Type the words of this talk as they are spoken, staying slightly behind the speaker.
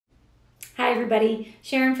Hi everybody,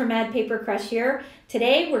 Sharon from Mad Paper Crush here.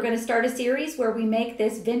 Today we're going to start a series where we make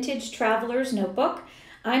this vintage traveler's notebook.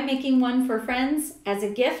 I'm making one for friends as a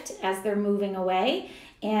gift as they're moving away,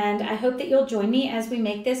 and I hope that you'll join me as we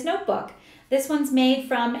make this notebook. This one's made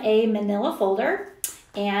from a manila folder,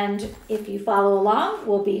 and if you follow along,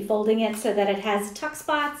 we'll be folding it so that it has tuck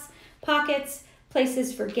spots, pockets,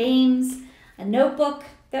 places for games, a notebook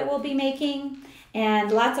that we'll be making,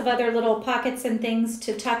 and lots of other little pockets and things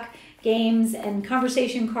to tuck games and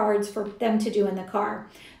conversation cards for them to do in the car.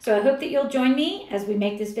 So I hope that you'll join me as we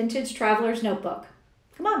make this vintage traveler's notebook.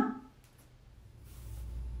 Come on.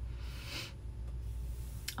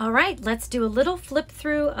 All right, let's do a little flip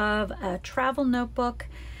through of a travel notebook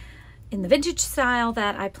in the vintage style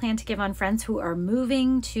that I plan to give on friends who are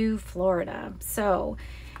moving to Florida. So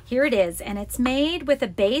here it is, and it's made with a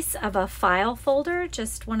base of a file folder,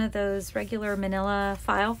 just one of those regular manila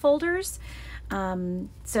file folders.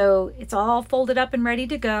 So it's all folded up and ready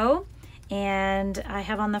to go, and I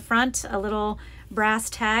have on the front a little brass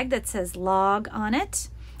tag that says log on it,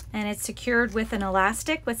 and it's secured with an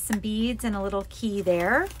elastic with some beads and a little key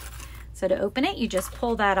there. So to open it, you just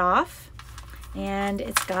pull that off, and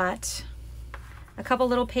it's got a couple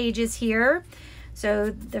little pages here.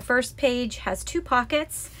 So the first page has 2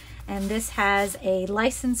 pockets, and this has a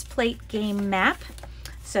license plate game map.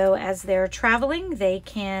 So as they're traveling, they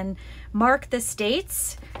can mark the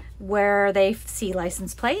states where they see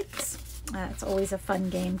license plates. It's always a fun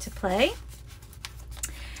game to play.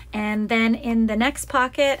 And then in the next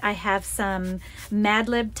pocket, I have some Mad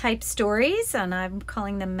Lib type stories, and I'm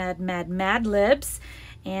calling them Mad Libs.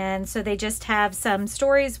 And so they just have some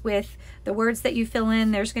stories with the words that you fill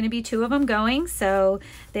in. There's going to be 2 of them going, so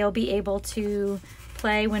they'll be able to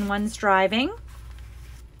play when one's driving.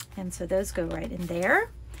 And so those go right in there.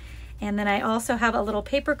 And then I also have a little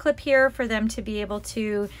paper clip here for them to be able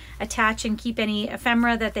to attach and keep any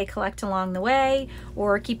ephemera that they collect along the way,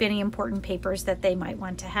 or keep any important papers that they might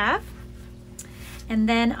want to have. And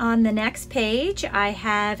then on the next page, I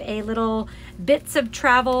have a little bits of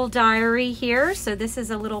travel diary here. So this is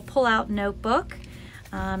a little pull-out notebook.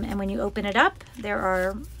 And when you open it up, there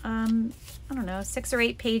are, I don't know, 6 or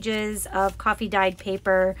 8 pages of coffee dyed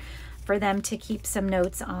paper for them to keep some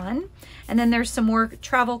notes on. And then there's some more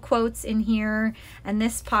travel quotes in here, and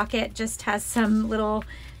this pocket just has some little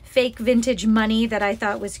fake vintage money that I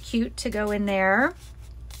thought was cute to go in there.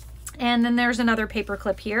 And then there's another paper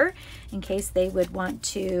clip here in case they would want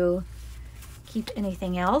to keep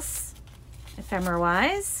anything else ephemera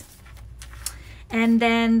wise. And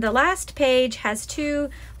then the last page has 2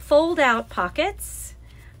 fold out pockets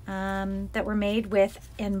that were made with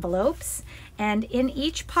envelopes, and in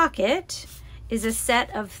each pocket is a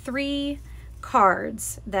set of 3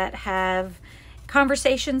 cards that have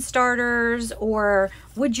conversation starters or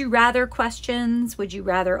would you rather questions. Would you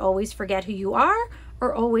rather always forget who you are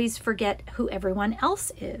or always forget who everyone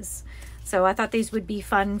else is? So I thought these would be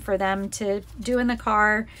fun for them to do in the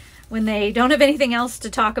car when they don't have anything else to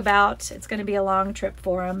talk about. It's going to be a long trip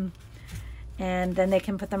for them, and then they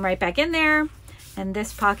can put them right back in there. And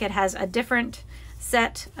this pocket has a different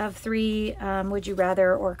set of 3 would you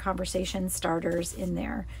rather or conversation starters in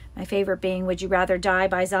there. My favorite being, would you rather die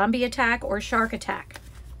by zombie attack or shark attack?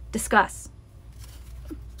 Discuss.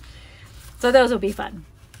 So those will be fun.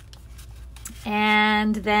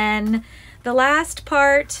 And then the last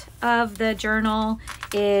part of the journal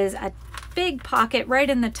is a big pocket right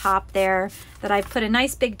in the top there that I've put a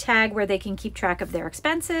nice big tag where they can keep track of their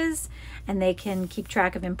expenses, and they can keep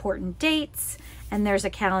track of important dates, and there's a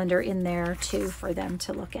calendar in there too for them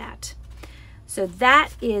to look at. So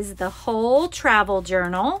that is the whole travel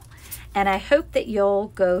journal, and I hope that you'll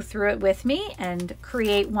go through it with me and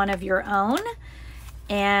create one of your own.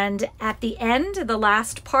 And at the end, the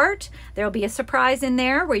last part, there'll be a surprise in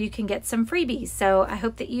there where you can get some freebies. So I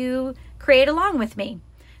hope that you create along with me.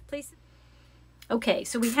 Please. Okay,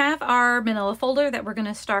 so we have our manila folder that we're going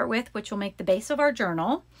to start with, which will make the base of our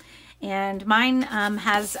journal. And mine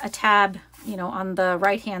has a tab, you know, on the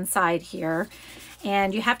right-hand side here.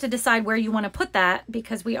 And you have to decide where you want to put that,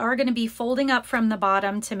 because we are going to be folding up from the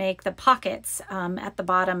bottom to make the pockets at the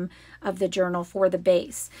bottom of the journal for the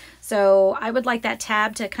base. So I would like that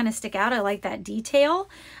tab to kind of stick out. I like that detail.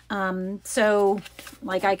 So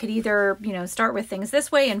like I could either, you know, start with things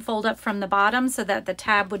this way and fold up from the bottom so that the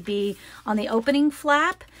tab would be on the opening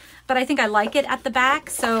flap. But I think I like it at the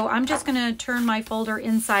back. So I'm just going to turn my folder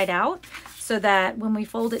inside out so that when we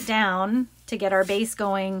fold it down to get our base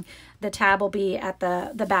going, the tab will be at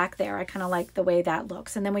the back there. I kind of like the way that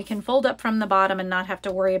looks. And then we can fold up from the bottom and not have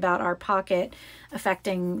to worry about our pocket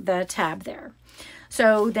affecting the tab there.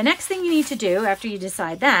 So the next thing you need to do after you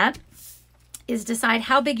decide that is decide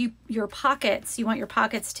how big you want your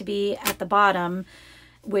pockets to be at the bottom,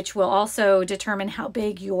 which will also determine how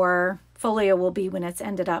big your folio will be when it's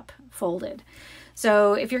ended up folded.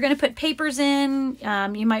 So if you're going to put papers in,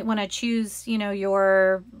 you might want to choose,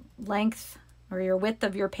 your length or your width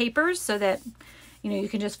of your papers so that, you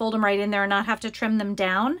can just fold them right in there and not have to trim them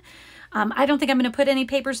down. I don't think I'm going to put any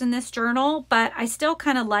papers in this journal, but I still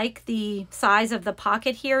kind of like the size of the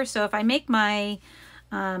pocket here. So if I make my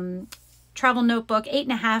travel notebook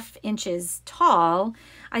 8.5 inches tall,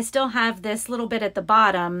 I still have this little bit at the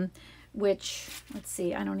bottom, which, let's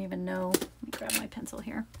see, I don't even know. Let me grab my pencil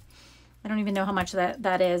here. I don't even know how much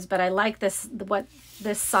that is, but I like what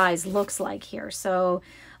this size looks like here. So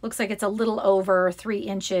looks like it's a little over 3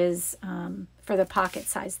 inches for the pocket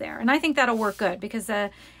size there. And I think that'll work good because a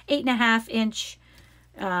 8.5 inch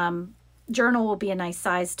journal will be a nice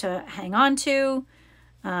size to hang on to.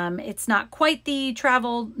 It's not quite the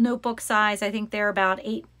travel notebook size. I think they're about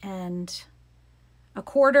 8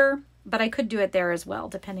 1/4, but I could do it there as well,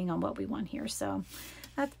 depending on what we want here. So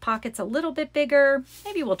that pocket's a little bit bigger.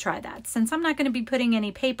 Maybe we'll try that. Since I'm not going to be putting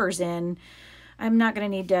any papers in, I'm not going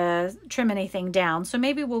to need to trim anything down. So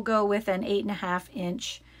maybe we'll go with an 8.5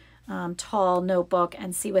 inch tall notebook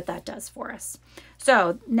and see what that does for us.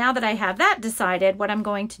 So now that I have that decided, what I'm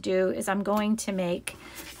going to do is I'm going to make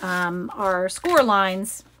our score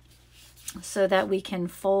lines so that we can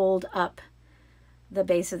fold up the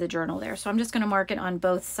base of the journal there. So I'm just going to mark it on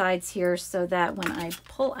both sides here so that when I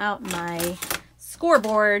pull out my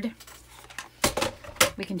scoreboard,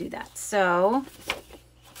 we can do that. So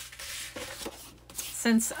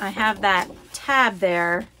since I have that tab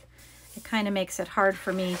there, it kind of makes it hard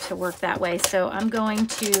for me to work that way. So I'm going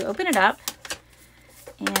to open it up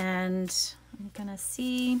and I'm gonna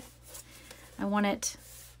see, I want it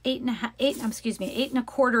 8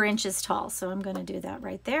 1/4 inches tall. So I'm gonna do that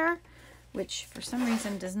right there, which for some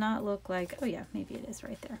reason does not look like, oh yeah, maybe it is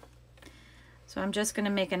right there. So I'm just gonna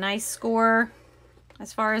make a nice score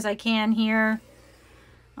as far as I can here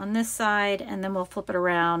on this side, and then we'll flip it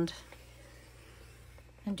around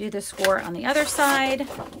and do the score on the other side.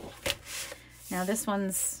 Now this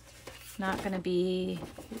one's not going to be,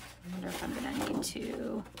 I wonder if I'm going to need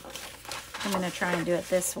to, I'm going to try and do it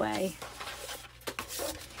this way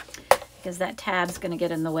because that tab's going to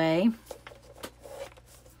get in the way.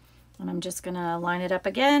 And I'm just going to line it up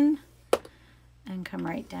again and come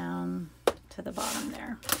right down to the bottom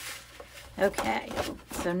there. Okay,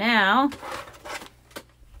 so now,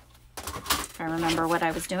 if I remember what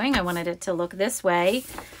I was doing, I wanted it to look this way.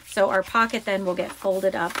 So our pocket then will get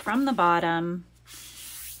folded up from the bottom.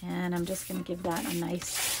 And I'm just going to give that a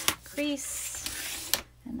nice crease.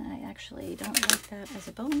 And I actually don't like that as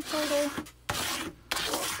a bone folder.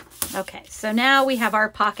 Okay, so now we have our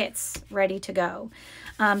pockets ready to go.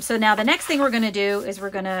 So now the next thing we're going to do is we're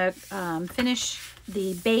going to finish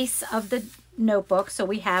the base of the notebook. So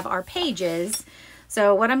we have our pages.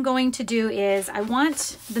 So what I'm going to do is I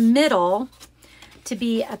want the middle to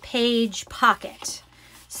be a page pocket.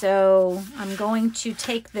 So I'm going to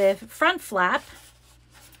take the front flap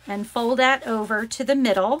and fold that over to the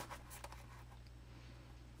middle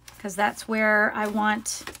because that's where I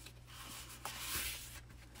want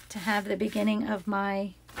to have the beginning of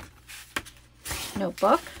my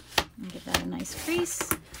notebook. Give that a nice crease.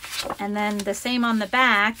 And then the same on the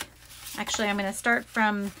back. Actually, I'm going to start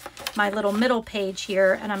from my little middle page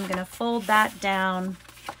here and I'm going to fold that down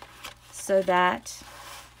so that,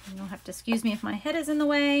 you'll have to excuse me if my head is in the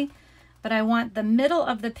way, but I want the middle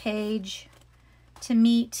of the page to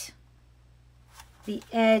meet the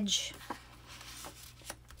edge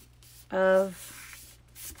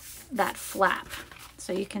of that flap.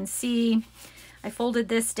 So you can see I folded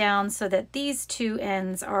this down so that these two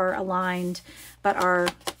ends are aligned, but our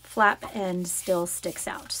flap end still sticks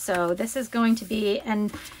out. So this is going to be,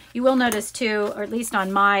 and you will notice too, or at least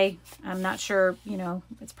on my, I'm not sure,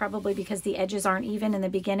 it's probably because the edges aren't even in the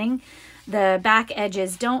beginning. The back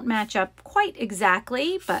edges don't match up quite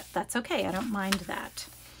exactly, but that's okay. I don't mind that.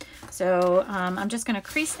 So I'm just going to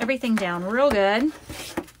crease everything down real good.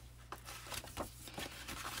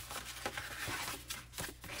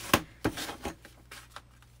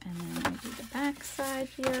 And then I do the back side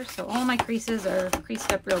here. So all my creases are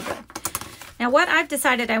creased up real good. Now what I've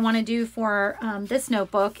decided I want to do for this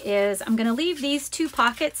notebook is I'm going to leave these two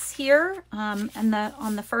pockets here on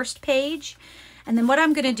the first page. And then what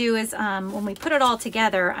I'm going to do is when we put it all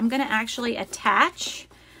together, I'm going to actually attach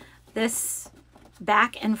this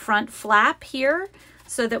back and front flap here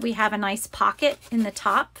so that we have a nice pocket in the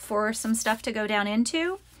top for some stuff to go down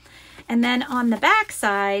into. And then on the back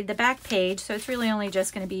side, the back page, so it's really only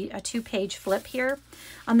just going to be a 2-page flip here.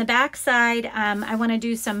 On the back side, I want to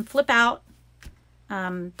do some flip out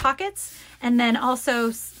pockets, and then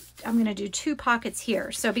also I'm going to do 2 pockets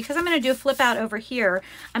here. So because I'm going to do a flip out over here,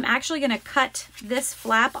 I'm actually going to cut this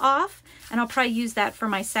flap off, and I'll probably use that for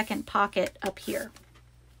my second pocket up here.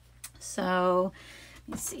 So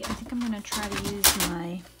let me see, I think I'm going to try to use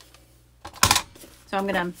my, so I'm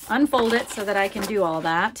going to unfold it so that I can do all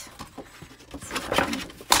that. Let's see if I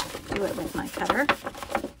can do it with my cutter.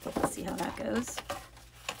 Let's see how that goes.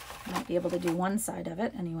 I might be able to do one side of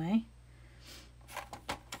it anyway.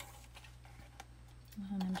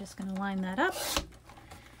 And I'm just going to line that up.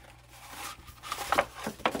 I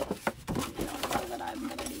don't know that I'm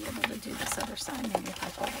going to be able to do this other side. Maybe if I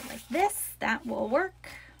fold it like this, that will work.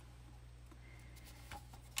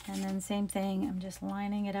 And then same thing, I'm just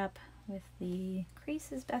lining it up with the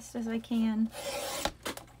crease as best as I can.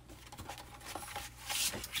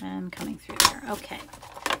 And coming through there. Okay.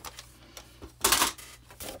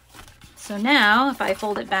 So now, if I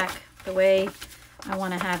fold it back the way I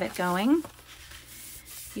want to have it going,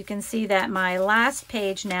 you can see that my last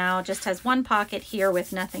page now just has 1 pocket here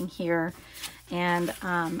with nothing here. And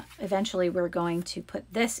eventually we're going to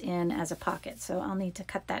put this in as a pocket. So I'll need to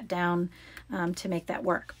cut that down to make that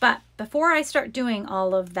work. But before I start doing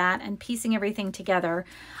all of that and piecing everything together,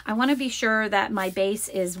 I want to be sure that my base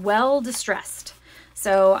is well distressed.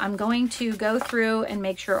 So I'm going to go through and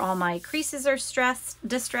make sure all my creases are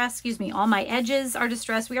distressed, all my edges are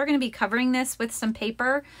distressed. We are going to be covering this with some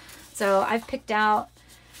paper. So I've picked out,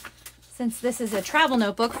 since this is a travel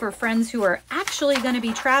notebook for friends who are actually going to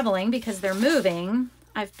be traveling because they're moving,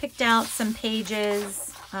 I've picked out some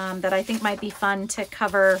pages that I think might be fun to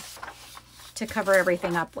cover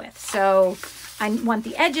everything up with. So I want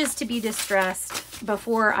the edges to be distressed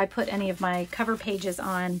before I put any of my cover pages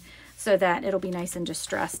on, so that it'll be nice and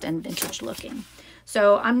distressed and vintage looking.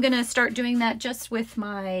 So I'm going to start doing that just with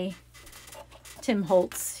my Tim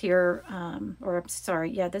Holtz here, or sorry,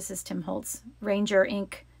 yeah, this is Tim Holtz Ranger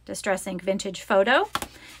ink Distress Ink Vintage Photo.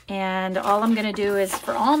 And all I'm going to do is,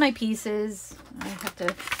 for all my pieces, I have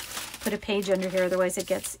to put a page under here, otherwise it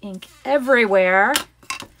gets ink everywhere.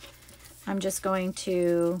 I'm just going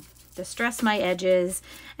to distress my edges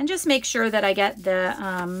and just make sure that I get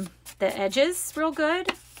the edges real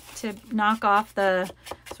good to knock off the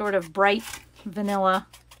sort of bright vanilla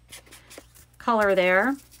color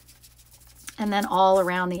there, and then all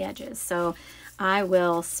around the edges. So I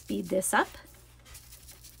will speed this up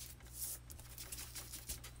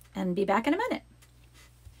and be back in a minute.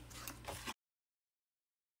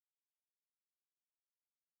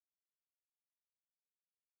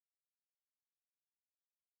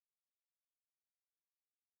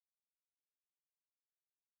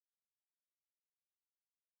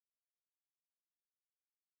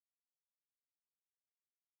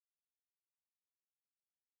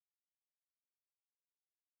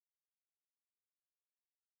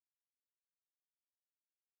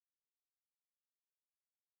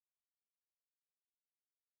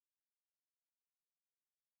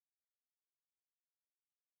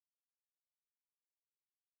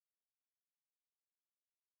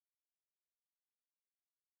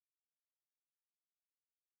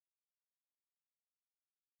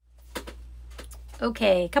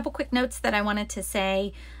 Okay, a couple quick notes that I wanted to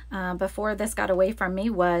say before this got away from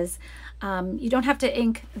me was you don't have to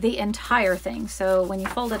ink the entire thing. So when you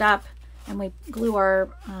fold it up and we glue our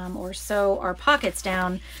or sew our pockets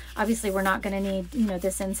down, obviously we're not going to need, you know,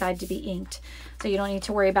 this inside to be inked. So you don't need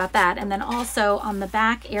to worry about that. And then also on the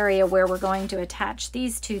back area where we're going to attach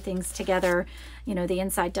these two things together, you know, the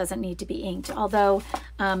inside doesn't need to be inked. Although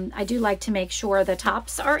I do like to make sure the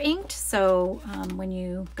tops are inked. So when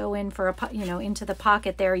you go in for a, you know, into the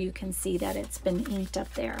pocket there, you can see that it's been inked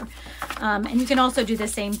up there. And you can also do the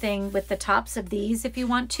same thing with the tops of these if you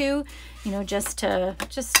want to, you know, just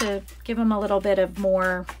to give them a little bit of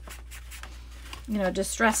more, you know,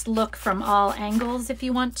 distressed look from all angles if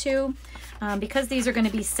you want to. Because these are going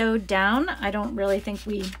to be sewed down, I don't really think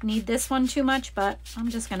we need this one too much, but I'm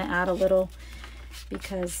just going to add a little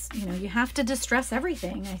because, you know, you have to distress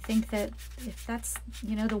everything. I think that if that's,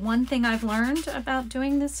 you know, the one thing I've learned about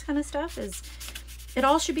doing this kind of stuff is it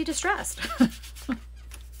all should be distressed.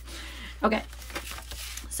 Okay,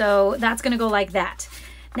 so that's going to go like that.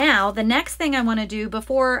 Now, the next thing I want to do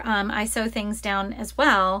before I sew things down as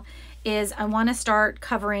well is I want to start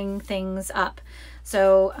covering things up.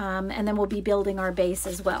 So, and then we'll be building our base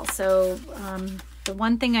as well. So the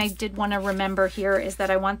one thing I did want to remember here is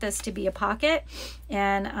that I want this to be a pocket,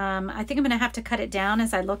 and I think I'm going to have to cut it down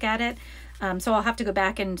as I look at it. So I'll have to go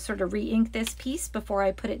back and sort of re-ink this piece before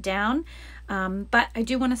I put it down. But I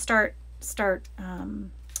do want to start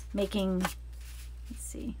making, let's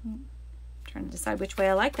see, I'm trying to decide which way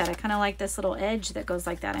I like that. I kind of like this little edge that goes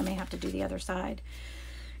like that. I may have to do the other side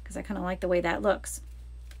because I kind of like the way that looks.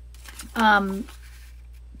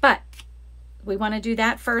 But we want to do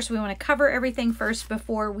that first. We want to cover everything first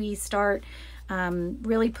before we start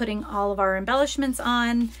really putting all of our embellishments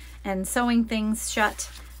on and sewing things shut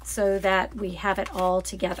so that we have it all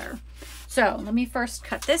together. So let me first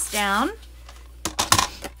cut this down.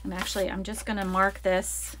 And actually, I'm just going to mark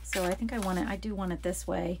this. So I think I do want it this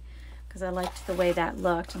way because I liked the way that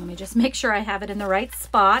looked. And let me just make sure I have it in the right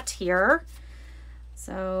spot here.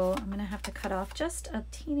 So I'm going to have to cut off just a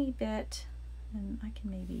teeny bit, and I can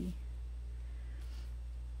maybe,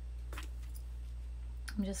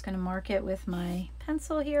 I'm just going to mark it with my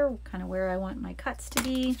pencil here, kind of where I want my cuts to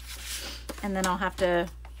be. And then I'll have to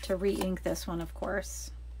re-ink this one, of course,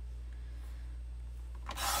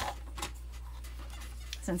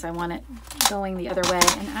 since I want it going the other way.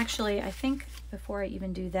 And actually, I think before I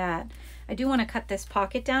even do that, I do want to cut this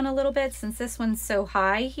pocket down a little bit since this one's so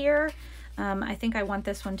high here. I think I want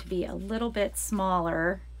this one to be a little bit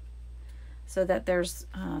smaller so that there's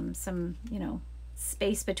some,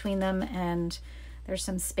 space between them, and there's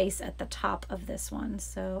some space at the top of this one.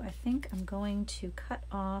 So I think I'm going to cut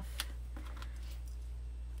off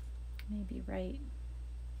maybe right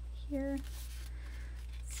here.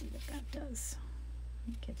 Let's see what that does.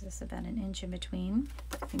 It gives us about an inch in between.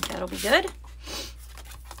 I think that'll be good.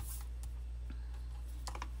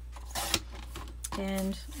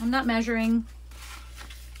 And I'm not measuring.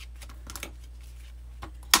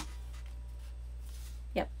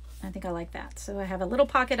 Yep, I think I like that. So I have a little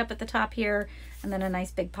pocket up at the top here, and then a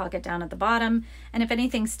nice big pocket down at the bottom. And if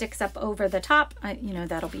anything sticks up over the top,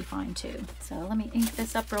 that'll be fine too. So let me ink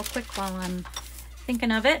this up real quick while I'm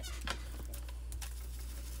thinking of it.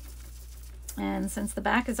 And since the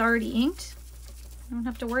back is already inked, I don't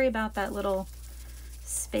have to worry about that little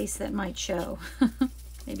space that might show.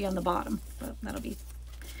 Maybe on the bottom, but that'll be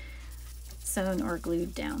sewn or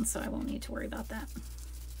glued down, so I won't need to worry about that.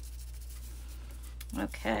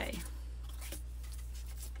 Okay.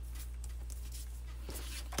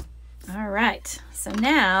 All right, so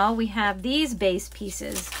now we have these base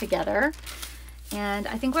pieces together, and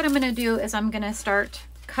I think what I'm going to do is I'm going to start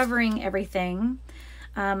covering everything.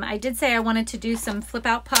 I did say I wanted to do some flip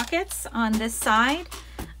out pockets on this side,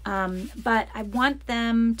 but I want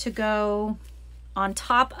them to go on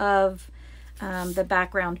top of the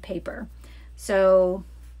background paper. So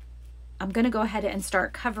I'm going to go ahead and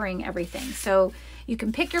start covering everything. So you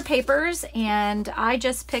can pick your papers, and I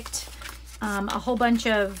just picked a whole bunch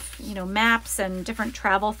of maps and different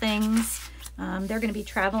travel things. They're going to be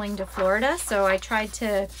traveling to Florida, so I tried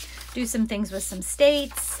to do some things with some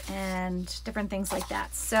states and different things like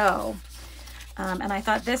that. So and I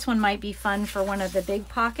thought this one might be fun for one of the big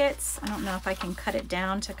pockets. I don't know if I can cut it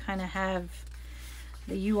down to kind of have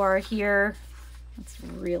the UR here. It's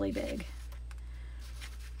really big,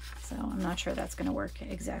 so I'm not sure that's going to work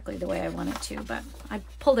exactly the way I want it to, but I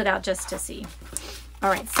pulled it out just to see. All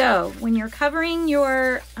right, so when you're covering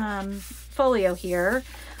your folio here,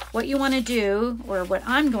 what you want to do, or what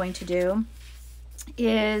I'm going to do,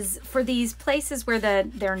 is for these places where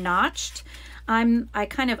they're notched, I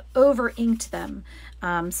kind of over inked them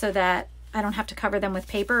so that I don't have to cover them with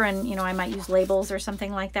paper, and I might use labels or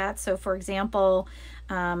something like that. So for example,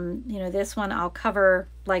 this one I'll cover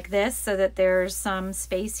like this so that there's some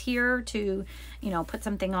space here to put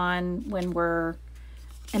something on when we're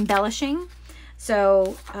embellishing.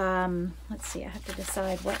 So let's see, I have to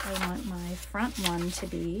decide what I want my front one to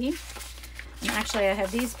be. And actually I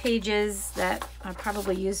have these pages that I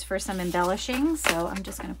probably use for some embellishing, so I'm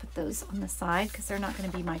just going to put those on the side because they're not going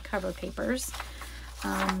to be my cover papers.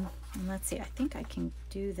 And let's see, I think I can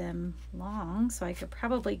do them long, so I could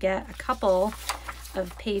probably get a couple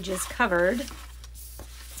of pages covered.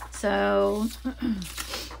 So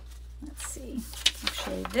let's see,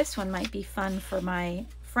 actually this one might be fun for my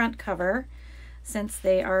front cover since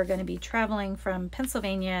they are going to be traveling from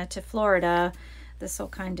Pennsylvania to Florida. This will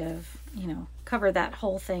kind of, cover that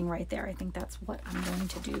whole thing right there. I think that's what I'm going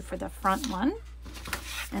to do for the front one.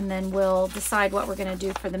 And then we'll decide what we're going to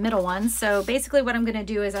do for the middle one. So basically what I'm going to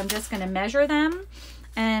do is I'm just going to measure them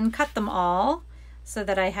and cut them all so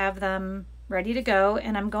that I have them ready to go.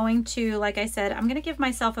 And I'm going to, like I said, I'm going to give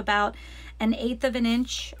myself about 1/8 of an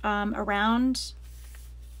inch around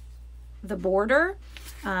the border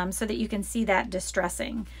so that you can see that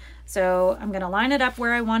distressing. So I'm going to line it up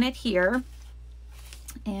where I want it here.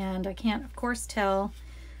 And I can't, of course, tell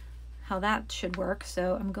how that should work.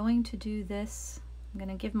 So I'm going to do this. I'm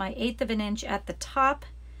going to give my 1/8 of an inch at the top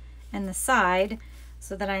and the side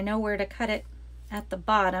so that I know where to cut it at the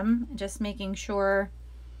bottom, just making sure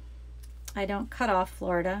I don't cut off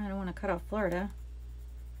Florida. I don't want to cut off Florida.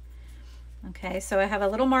 Okay, so I have a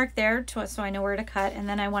little mark there so I know where to cut, and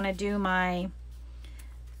then I want to do my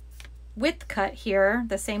width cut here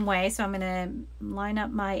the same way. So I'm going to line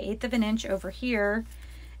up my 1/8 of an inch over here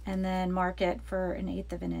and then mark it for an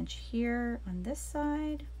 1/8 of an inch here on this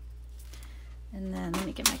side. And then let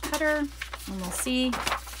me get my cutter and we'll see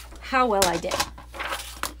how well I did.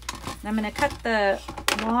 And I'm going to cut the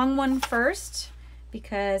long one first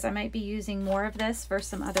because I might be using more of this for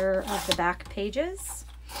some other of the back pages.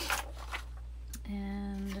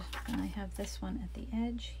 And I have this one at the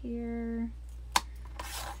edge here.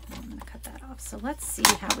 I'm going to cut that off. So let's see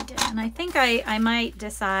how we did. And I think I might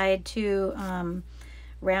decide to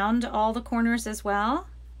round all the corners as well.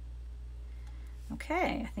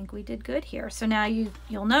 Okay, I think we did good here. So now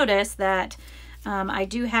you'll notice that I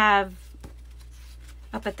do have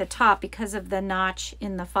up at the top, because of the notch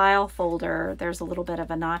in the file folder, there's a little bit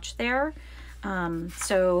of a notch there.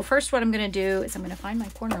 So first what I'm going to do is I'm going to find my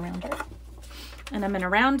corner rounder. And I'm going to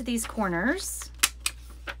round these corners.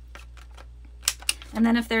 And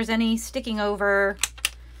then if there's any sticking over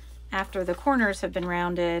after the corners have been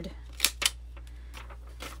rounded,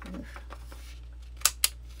 doesn't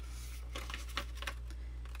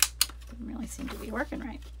really seem to be working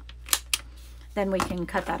right, then we can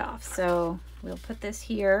cut that off. So we'll put this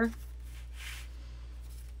here.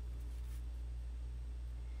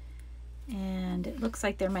 And it looks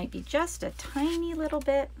like there might be just a tiny little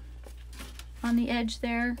bit on the edge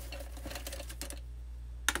there.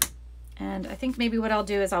 And I think maybe what I'll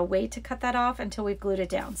do is I'll wait to cut that off until we've glued it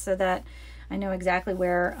down so that I know exactly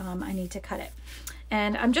where I need to cut it.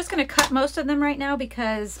 And I'm just going to cut most of them right now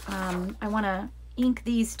because I want to ink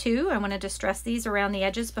these too. I want to distress these around the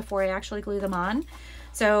edges before I actually glue them on.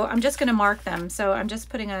 So I'm just going to mark them. So I'm just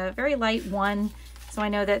putting a very light 1 so I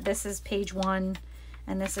know that this is page 1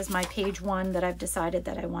 and this is my page 1 that I've decided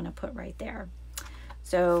that I want to put right there.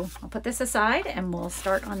 So I'll put this aside and we'll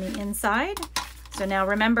start on the inside. So now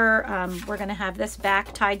remember, we're going to have this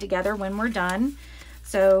back tied together when we're done.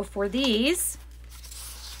 So for these,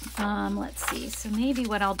 let's see. So maybe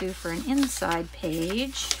what I'll do for an inside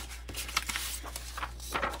page,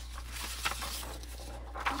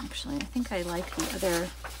 actually, I think I like the other.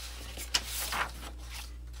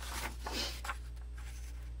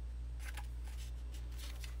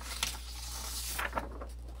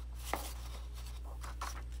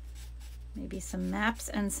 Maybe some maps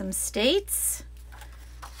and some states.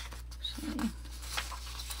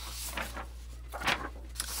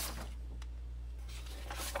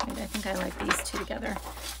 Actually, I think I like these two together.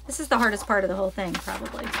 This is the hardest part of the whole thing,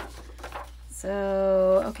 probably.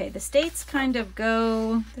 So, okay, the states kind of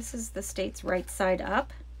go, this is the states right side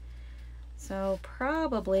up. So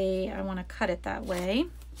probably I want to cut it that way.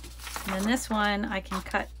 And then this one I can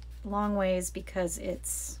cut long ways because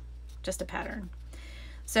it's just a pattern.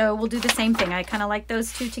 So we'll do the same thing. I kind of like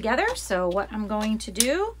those two together. So what I'm going to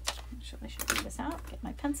do, actually I should do this out, get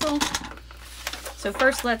my pencil. So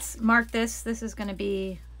first let's mark this. This is going to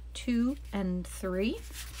be 2 and 3.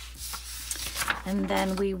 And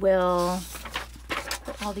then we will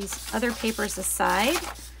put all these other papers aside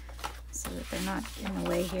so that they're not in the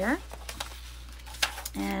way here.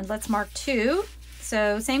 And let's mark 2.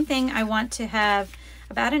 So same thing, I want to have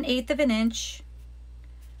about an 1/8 of an inch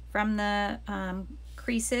from the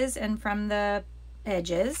creases and from the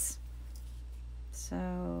edges. So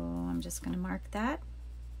I'm just going to mark that.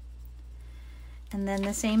 And then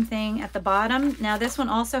the same thing at the bottom. Now this one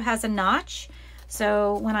also has a notch.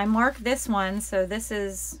 So when I mark this one, so this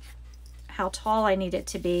is how tall I need it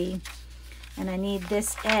to be. And I need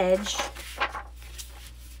this edge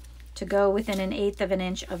to go within an 1/8 of an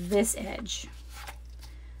inch of this edge.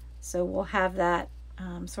 So we'll have that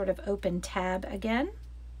sort of open tab again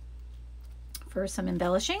for some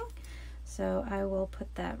embellishing. So I will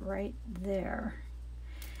put that right there.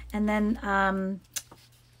 And then, and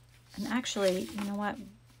actually, you know what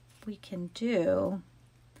we can do,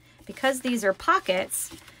 because these are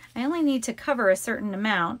pockets, I only need to cover a certain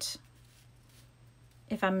amount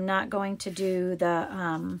if I'm not going to do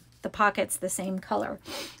the pockets the same color.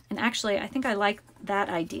 And actually, I think I like that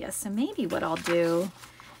idea. So maybe what I'll do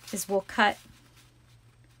is we'll cut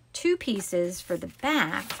 2 pieces for the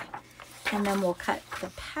back, and then we'll cut the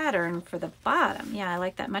pattern for the bottom. Yeah, I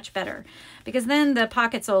like that much better, because then the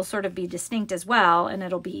pockets will sort of be distinct as well, and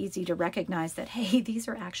it'll be easy to recognize that, hey, these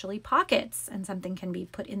are actually pockets and something can be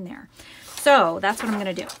put in there. So that's what I'm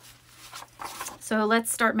going to do. So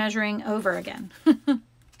let's start measuring over again.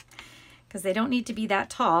 Because they don't need to be that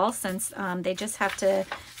tall, since they just have to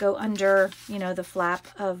go under, you know, the flap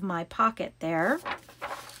of my pocket there.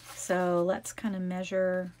 So let's kind of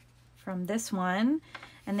measure from this one,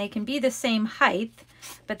 and they can be the same height,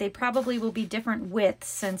 but they probably will be different widths,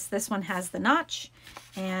 since this one has the notch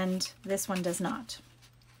and this one does not.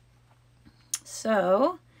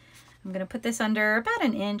 So I'm going to put this under about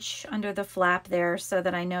an inch under the flap there, so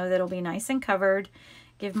that I know that it'll be nice and covered.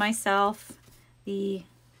 Give myself the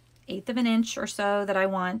 1/8 of an inch or so that I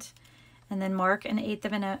want, and then mark an 1/8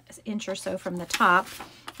 of an inch or so from the top.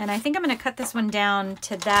 And I think I'm going to cut this one down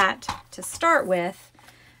to that to start with,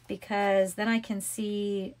 because then I can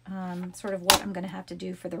see sort of what I'm going to have to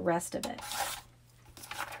do for the rest of it.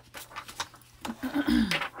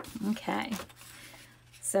 Okay,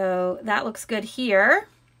 so that looks good here.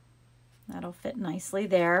 That'll fit nicely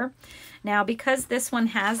there. Now, because this one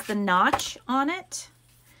has the notch on it,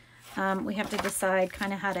 we have to decide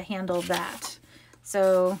kind of how to handle that.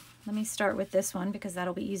 So let me start with this one, because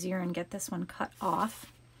that'll be easier, and get this one cut off.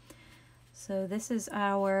 So this is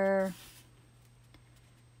our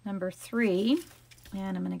number 3,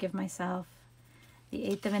 and I'm going to give myself the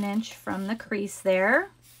 1/8 of an inch from the crease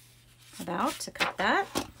there, about to cut that.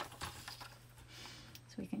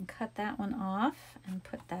 So we can cut that one off and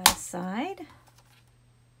put that aside.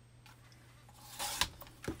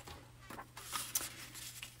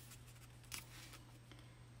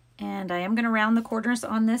 And I am going to round the corners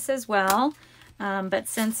on this as well, but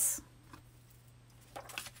since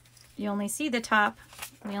you only see the top,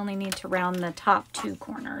 we only need to round the top 2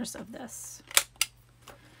 corners of this.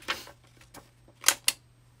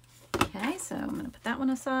 Okay, so I'm going to put that one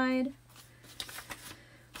aside.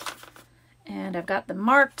 And I've got them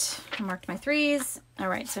marked. I marked my 3s. All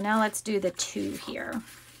right, so now let's do the 2 here.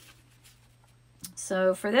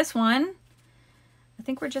 So for this one, I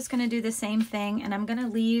think we're just going to do the same thing, and I'm going to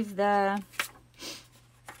leave the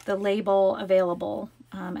label available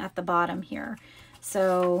at the bottom here.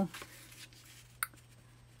 So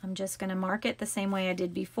I'm just going to mark it the same way I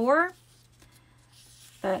did before,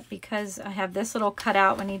 but because I have this little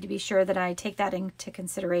cutout, I need to be sure that I take that into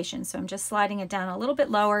consideration. So I'm just sliding it down a little bit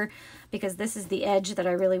lower, because this is the edge that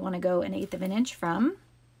I really want to go an 1/8 of an inch from.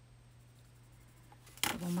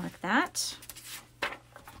 So we'll mark that.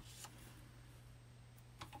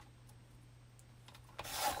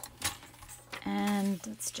 And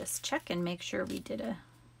let's just check and make sure we did a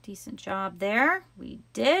decent job there. We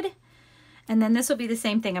did. And then this will be the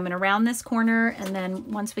same thing. I'm going to round this corner, and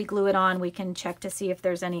then once we glue it on, we can check to see if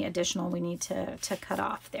there's any additional we need to cut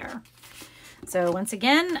off there. So once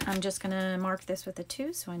again, I'm just going to mark this with a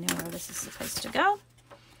 2 so I know where this is supposed to go.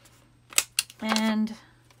 And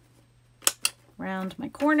round my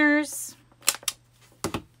corners.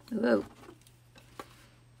 Ooh.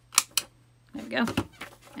 There we go.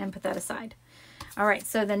 And put that aside. All right,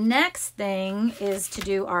 so the next thing is to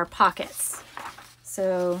do our pockets.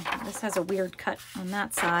 So this has a weird cut on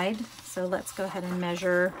that side. So let's go ahead and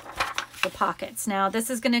measure the pockets. Now this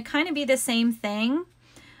is going to kind of be the same thing.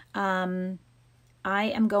 I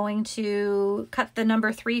am going to cut the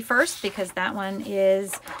number 3 first, because that one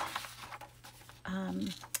is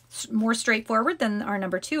more straightforward than our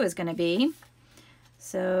number 2 is going to be.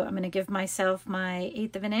 So I'm going to give myself my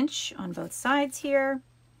 1/8 of an inch on both sides here.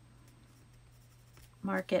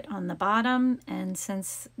 Mark it on the bottom, and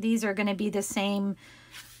since these are going to be the same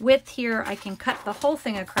width here, I can cut the whole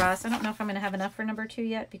thing across. I don't know if I'm going to have enough for number 2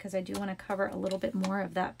 yet, because I do want to cover a little bit more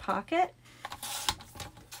of that pocket.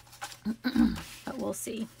 But we'll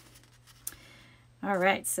see. All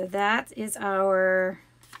right, so that is our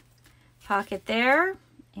pocket there,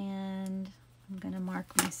 and I'm going to mark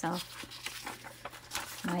myself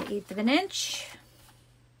my 1/8 of an inch.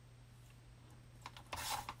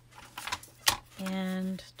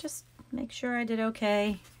 And just make sure I did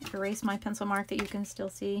okay. Erase my pencil mark that you can still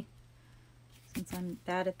see, since I'm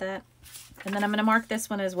bad at that. And then I'm going to mark this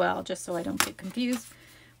one as well, just so I don't get confused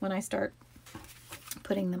when I start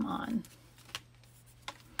putting them on.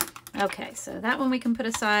 Okay, so that one we can put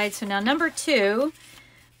aside. So now number 2,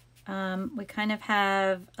 we kind of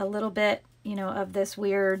have a little bit, you know, of this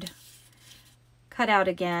weird cutout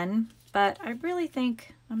again, but I really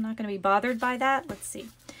think I'm not going to be bothered by that. Let's see.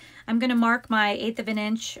 I'm going to mark my 1/8 of an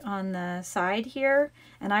inch on the side here,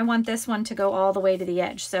 and I want this one to go all the way to the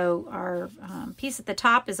edge. So our piece at the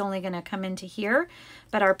top is only going to come into here,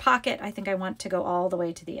 but our pocket, I think I want to go all the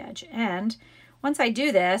way to the edge. And once I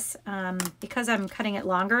do this, because I'm cutting it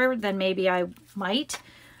longer than maybe I might,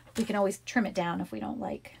 we can always trim it down if we don't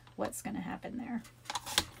like what's going to happen there.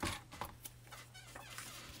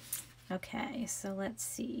 Okay, so let's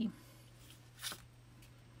see.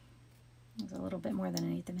 It's a little bit more than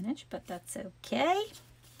 1/8 of an inch, but that's okay.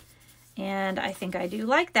 And I think I do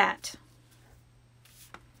like that.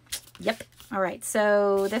 Yep. All right,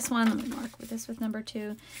 so this one, let me mark this with number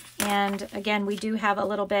 2. And again, we do have a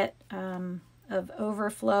little bit of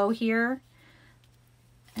overflow here.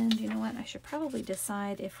 And you know what? I should probably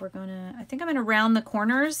decide if we're gonna, I think I'm gonna round the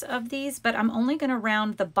corners of these, but I'm only gonna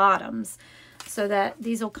round the bottoms so that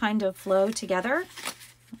these will kind of flow together.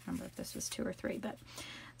 I don't remember if this was 2 or 3, but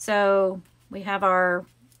so we have our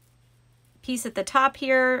piece at the top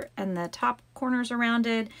here and the top corners are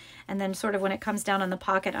rounded, and then sort of when it comes down on the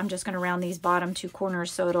pocket, I'm just going to round these bottom 2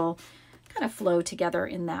 corners so it'll kind of flow together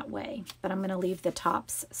in that way, but I'm going to leave the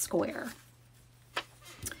tops square.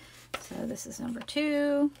 So this is number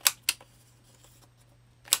 2,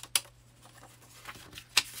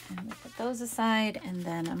 and we'll put those aside, and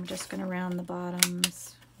then I'm just going to round the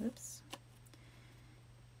bottoms, whoops,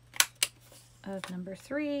 of number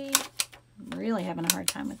 3. I'm really having a hard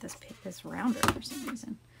time with this rounder for some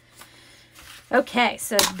reason. Okay,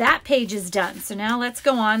 so that page is done. So now let's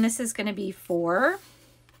go on. This is going to be 4,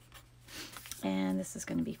 and this is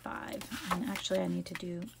going to be 5. And actually, I need to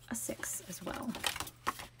do a 6 as well.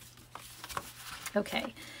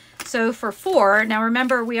 Okay, so for 4, now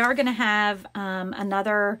remember, we are going to have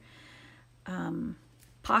another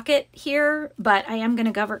pocket here, but I am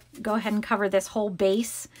going to go ahead and cover this whole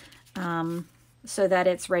base so that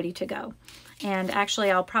it's ready to go. And actually,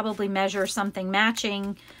 I'll probably measure something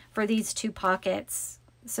matching for these 2 pockets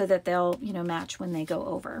so that they'll, you know, match when they go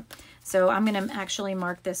over. So I'm going to actually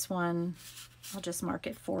mark this one. I'll just mark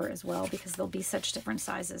it 4 as well because they'll be such different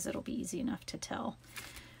sizes. It'll be easy enough to tell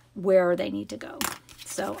where they need to go.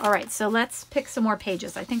 So, all right, so let's pick some more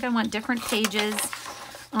pages. I think I want different pages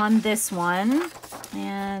on this one.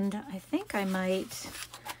 And I think I might,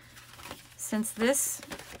 since this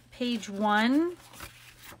page 1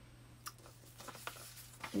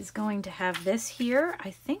 is going to have this here,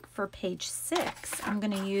 I think for page 6, I'm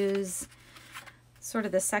going to use sort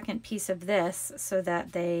of the second piece of this so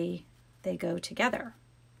that they go together.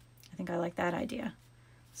 I think I like that idea,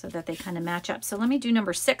 so that they kind of match up. So let me do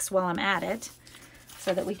number 6 while I'm at it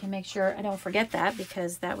so that we can make sure I don't forget that,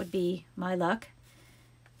 because that would be my luck.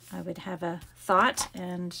 I would have a thought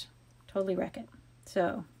and totally wreck it.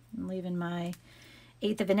 So I'm leaving my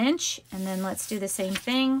 1/8 of an inch, and then let's do the same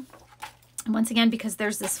thing. And once again, because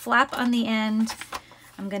there's this flap on the end,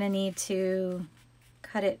 I'm going to need to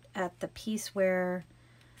cut it at the piece where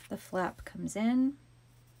the flap comes in.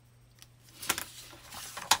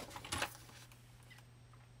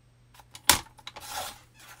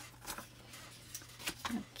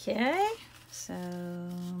 Okay, so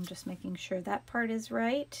I'm just making sure that part is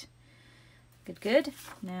right. Good, good.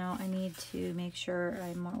 Now I need to make sure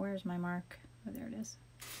where's my mark? Oh, there it is.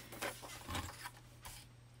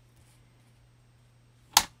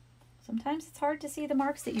 Sometimes it's hard to see the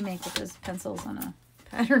marks that you make with those pencils on a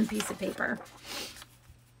patterned piece of paper.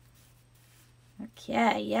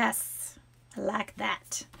 Okay, yes, I like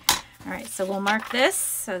that. All right, so we'll mark this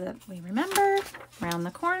so that we remember. Round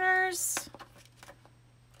the corners.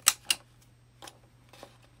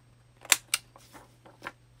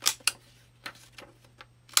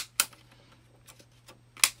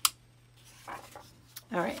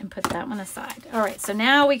 All right, and put that one aside. All right, so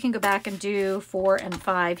now we can go back and do 4 and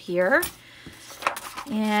 5 here.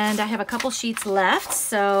 And I have a couple sheets left,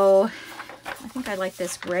 so I think I like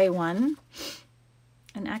this gray one.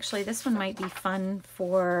 And actually, this one might be fun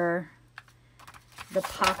for the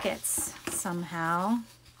pockets somehow.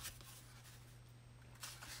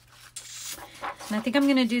 And I think I'm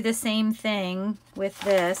going to do the same thing with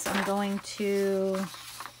this. I'm going to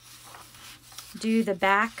do the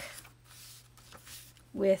back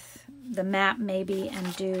with the map maybe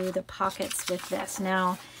and do the pockets with this.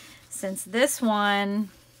 Now, since this one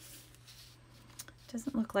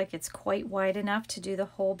doesn't look like it's quite wide enough to do the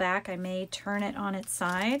whole back, I may turn it on its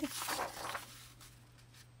side.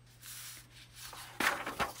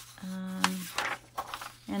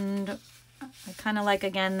 And I kind of like,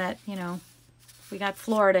 again, that, you know, we got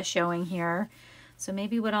Florida showing here. So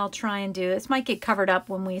maybe what I'll try and do, this might get covered up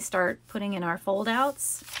when we start putting in our fold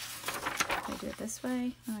outs. If I do it this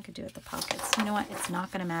way, oh, I could do it the pockets. You know what? It's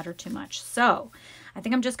not going to matter too much. So I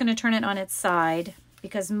think I'm just going to turn it on its side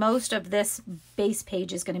because most of this base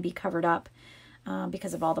page is going to be covered up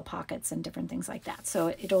because of all the pockets and different things like that.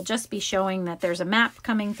 So it'll just be showing that there's a map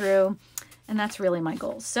coming through, and that's really my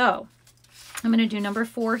goal. So I'm going to do number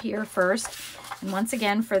 4 here first. And once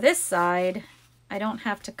again, for this side, I don't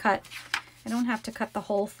have to cut the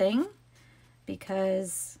whole thing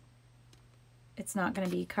because it's not going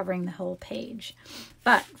to be covering the whole page.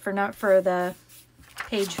 But for the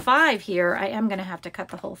page 5 here, I am going to have to cut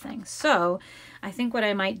the whole thing. So I think what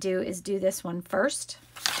I might do is do this one first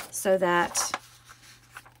so that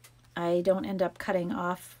I don't end up cutting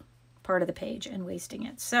off part of the page and wasting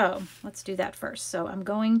it. So let's do that first. So I'm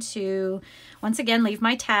going to, once again, leave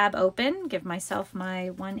my tab open, give myself my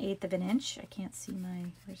 1/8 of an inch. I can't see my,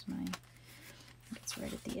 where's my, I think it's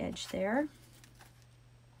right at the edge there.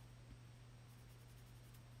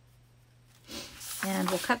 And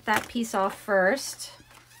we'll cut that piece off first.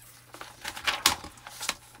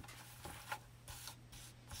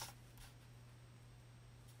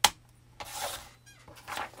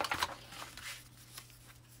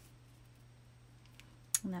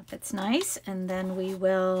 And that fits nice. And then we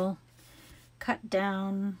will cut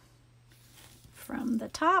down from the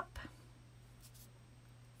top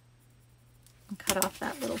and cut off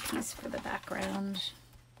that little piece for the background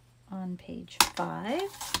on page 5.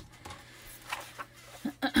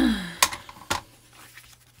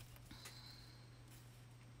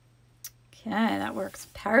 Okay, that works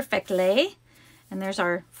perfectly. And there's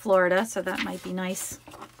our Florida, so that might be nice.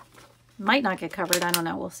 Might not get covered, I don't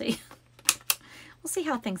know, we'll see. We'll see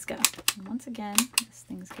how things go. And once again, this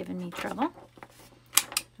thing's giving me trouble.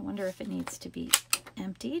 I wonder if it needs to be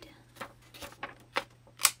emptied.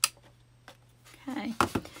 Okay,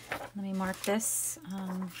 let me mark this.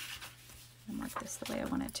 I'll mark this the way I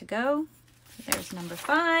want it to go. There's number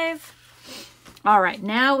 5. All right,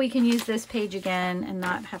 now we can use this page again and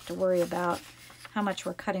not have to worry about how much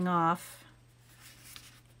we're cutting off.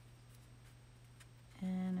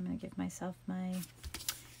 And I'm going to give myself my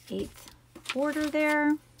 1/8 border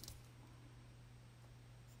there.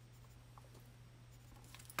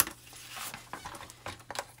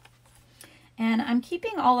 And I'm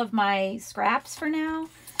keeping all of my scraps for now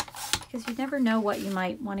because you never know what you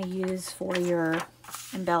might want to use for your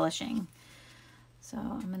embellishing. So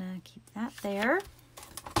I'm going to keep that there.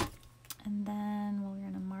 And then we're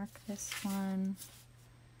going to mark this one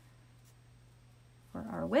for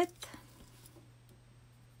our width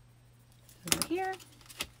over here.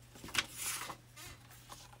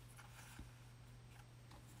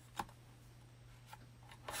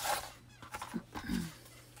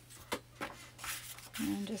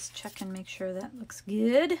 And just check and make sure that looks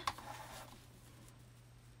good.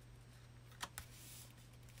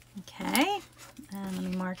 Okay, and let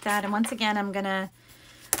me mark that. And once again, I'm gonna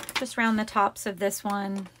just round the tops of this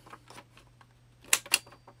one.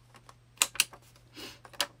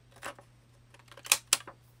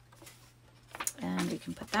 And we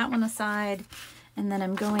can put that one aside. And then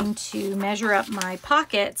I'm going to measure up my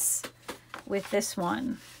pockets with this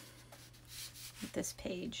one, with this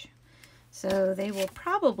page. So they will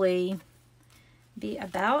probably be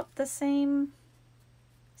about the same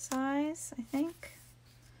size, I think.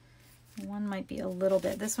 One might be a little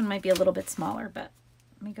bit, this one might be a little bit smaller, but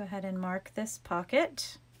let me go ahead and mark this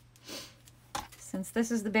pocket. Since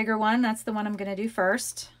this is the bigger one, that's the one I'm going to do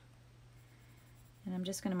first. And I'm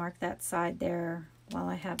just going to mark that side there while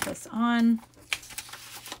I have this on.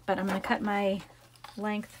 But I'm going to cut my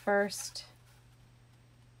length first.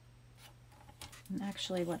 And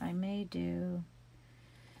actually what I may do,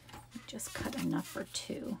 just cut enough for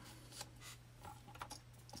 2.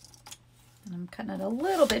 And I'm cutting it a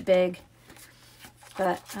little bit big,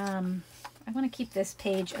 but I want to keep this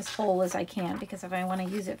page as whole as I can because if I want to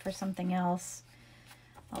use it for something else,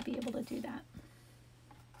 I'll be able to do that.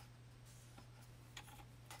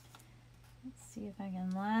 Let's see if I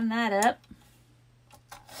can line that up.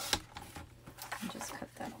 And just cut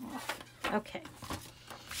that off. Okay.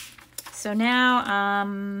 So now,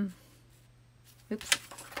 oops,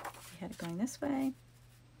 we had it going this way.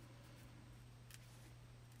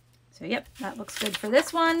 So yep, that looks good for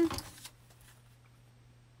this one.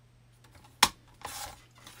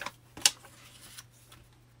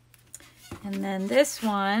 And then this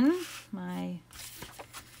one, let's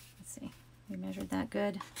see, we measured that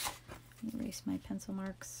good. Erase my pencil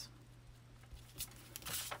marks.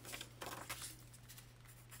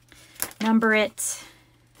 Number it.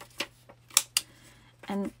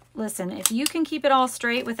 And listen, if you can keep it all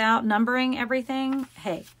straight without numbering everything,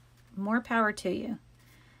 hey, more power to you.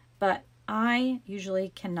 But I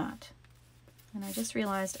usually cannot. And I just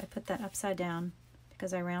realized I put that upside down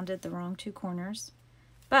because I rounded the wrong 2 corners.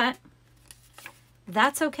 But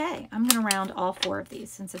that's okay. I'm going to round all 4 of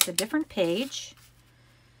these. Since it's a different page,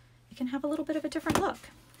 it can have a little bit of a different look.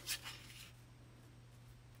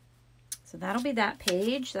 So that'll be that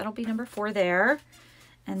page. That'll be number 4 there.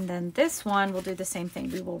 And then this one, we'll do the same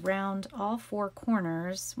thing. We will round all 4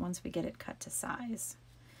 corners once we get it cut to size.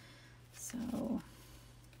 So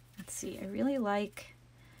let's see. I really like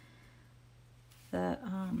the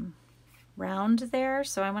round there.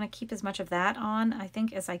 So I want to keep as much of that on, I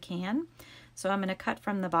think, as I can. So I'm going to cut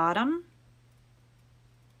from the bottom.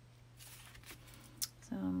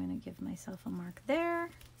 So I'm going to give myself a mark there.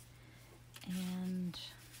 And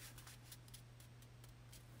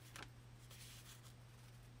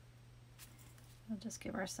we'll just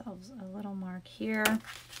give ourselves a little mark here.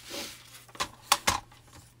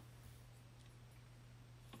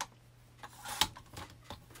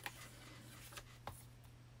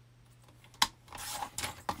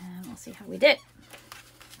 And we'll see how we did.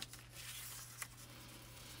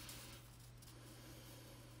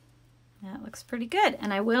 That looks pretty good.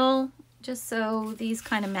 And I will, just so these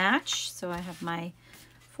kind of match, so I have my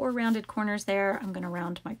 4 rounded corners there, I'm going to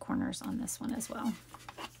round my corners on this one as well.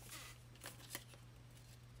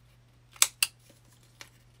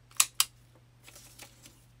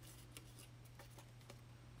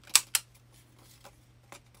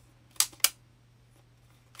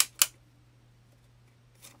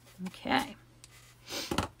 Okay.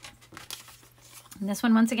 And this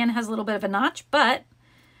one, once again, has a little bit of a notch, but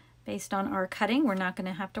based on our cutting, we're not going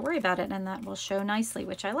to have to worry about it, and that will show nicely,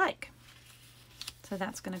 which I like. So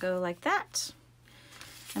that's going to go like that.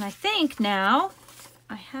 And I think now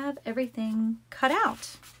I have everything cut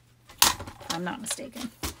out, if I'm not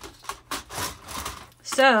mistaken.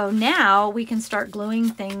 So now we can start gluing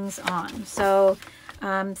things on. So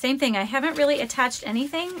same thing, I haven't really attached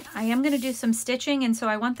anything. I am going to do some stitching, and so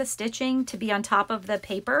I want the stitching to be on top of the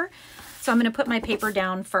paper. So I'm going to put my paper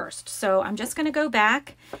down first. So I'm just going to go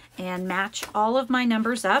back and match all of my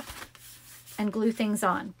numbers up and glue things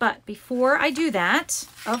on. But before I do that,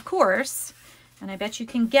 of course, and I bet you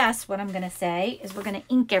can guess what I'm going to say, is we're going to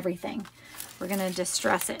ink everything. We're going to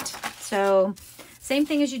distress it. So same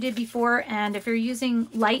thing as you did before, and if you're using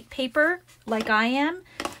light paper like I am,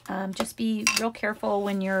 just be real careful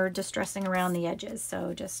when you're distressing around the edges.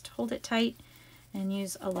 So just hold it tight and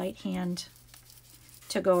use a light hand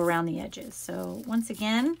to go around the edges. So once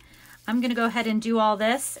again, I'm going to go ahead and do all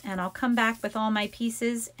this, and I'll come back with all my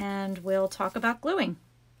pieces and we'll talk about gluing.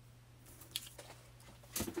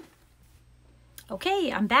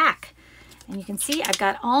 Okay, I'm back, and you can see I've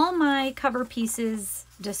got all my cover pieces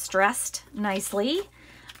distressed nicely.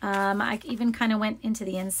 I even kind of went into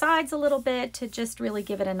the insides a little bit to just really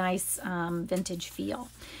give it a nice vintage feel.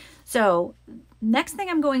 So next thing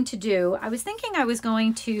I'm going to do, I was thinking I was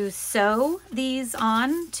going to sew these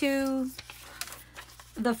on to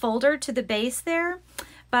the folder, to the base there.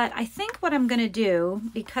 But I think what I'm going to do,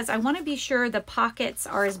 because I want to be sure the pockets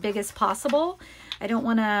are as big as possible, I don't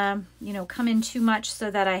want to, come in too much so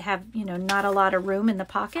that I have, not a lot of room in the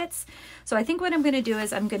pockets. So I think what I'm going to do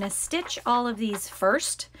is I'm going to stitch all of these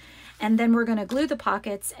first, and then we're going to glue the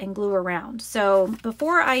pockets and glue around. So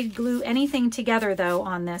before I glue anything together though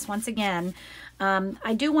on this, once again,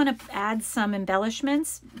 I do want to add some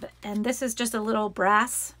embellishments, and this is just a little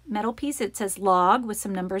brass metal piece. It says log with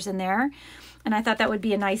some numbers in there, and I thought that would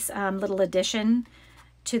be a nice little addition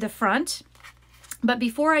to the front. But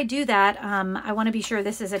before I do that, I want to be sure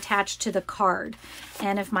this is attached to the card.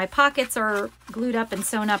 And if my pockets are glued up and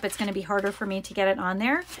sewn up, it's going to be harder for me to get it on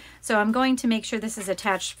there. So I'm going to make sure this is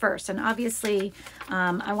attached first. And obviously,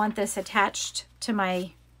 I want this attached to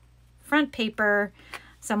my front paper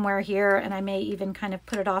somewhere here. And I may even kind of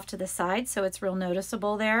put it off to the side so it's real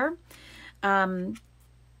noticeable there.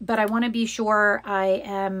 But I want to be sure I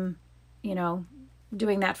am,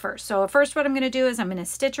 doing that first. So first what I'm going to do is I'm going to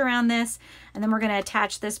stitch around this, and then we're going to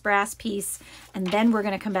attach this brass piece, and then we're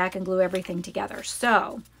going to come back and glue everything together.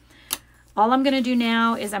 So all I'm going to do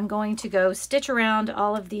now is I'm going to go stitch around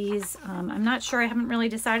all of these. I'm not sure, I haven't really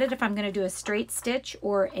decided if I'm going to do a straight stitch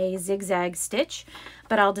or a zigzag stitch,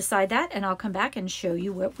 but I'll decide that and I'll come back and show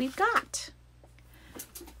you what we've got.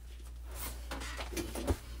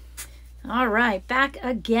 All right, back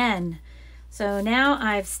again. So now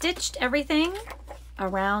I've stitched everything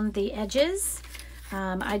around the edges.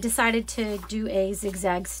 I decided to do a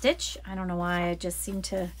zigzag stitch. I don't know why, I just seem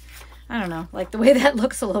to, like the way that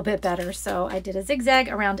looks a little bit better. So I did a zigzag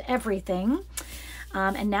around everything.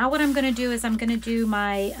 And now what I'm going to do is I'm going to do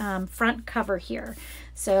my front cover here.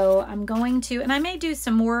 So I'm going to, and I may do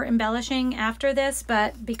some more embellishing after this,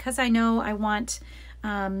 but because I know I want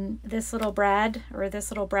this little brad or this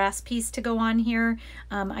little brass piece to go on here,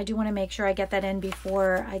 I do want to make sure I get that in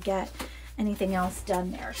before I get anything else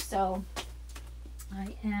done there. So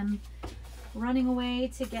I am running away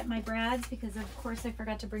to get my brads because of course I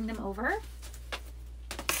forgot to bring them over.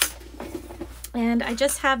 And I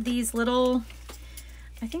just have these little,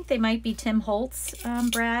 I think they might be Tim Holtz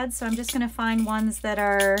brads. So I'm just going to find ones that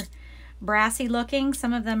are brassy looking.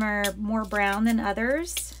 Some of them are more brown than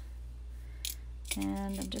others.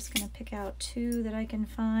 And I'm just going to pick out 2 that I can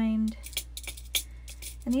find.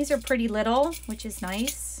 And these are pretty little, which is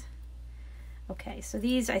nice. Okay, so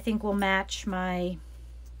these I think will match the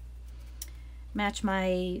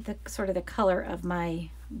sort of the color of my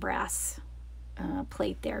brass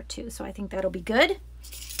plate there too. So I think that'll be good.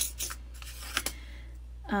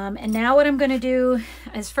 And now what I'm going to do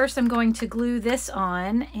is first I'm going to glue this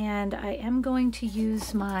on, and I am going to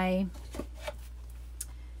use my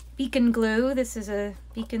Beacon glue. This is a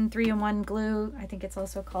Beacon 3-in-1 glue. I think it's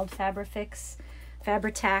also called Fabrifix,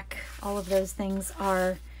 Fabri-Tac. All of those things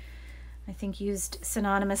are, I think, used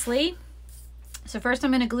synonymously. So first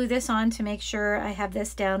I'm going to glue this on to make sure I have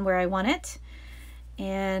this down where I want it.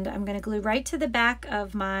 And I'm going to glue right to the back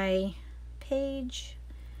of my page.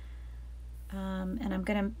 And I'm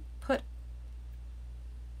going to put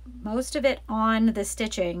most of it on the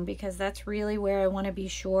stitching because that's really where I want to be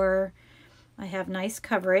sure I have nice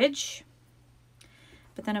coverage.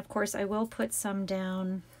 But then of course I will put some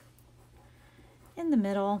down in the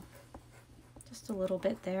middle, just a little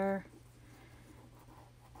bit there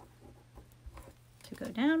to go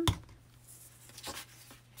down.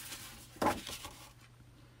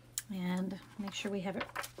 And make sure we have it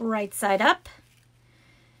right side up.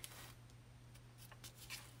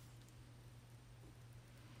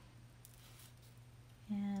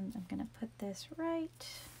 And I'm going to put this right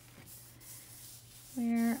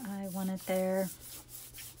where I want it there.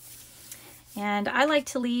 And I like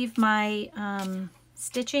to leave my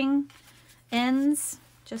stitching ends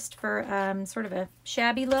just for sort of a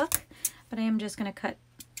shabby look, but I am just going to cut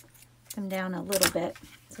them down a little bit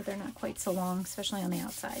so they're not quite so long, especially on the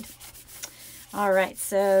outside. All right,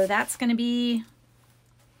 so that's going to be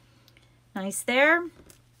nice there.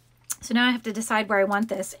 So now I have to decide where I want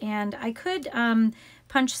this, and I could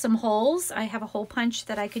punch some holes. I have a hole punch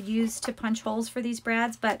that I could use to punch holes for these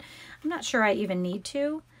brads, but I'm not sure I even need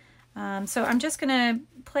to. So I'm just gonna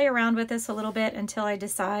play around with this a little bit until I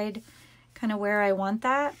decide kind of where I want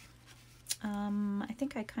that. I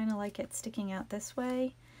think I kind of like it sticking out this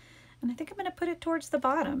way, and I think I'm gonna put it towards the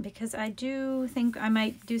bottom because I do think I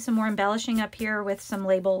might do some more embellishing up here with some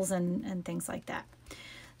labels and things like that.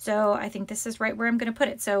 So I think this is right where I'm gonna put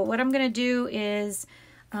it. So what I'm gonna do is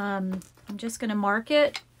I'm just going to mark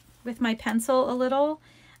it with my pencil a little,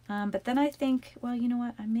 but then I think, well, you know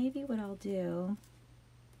what, maybe what I'll do,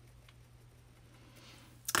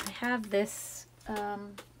 I have this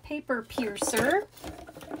paper piercer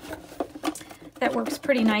that works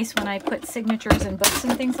pretty nice when I put signatures in books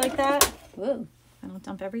and things like that. Whoa, I don't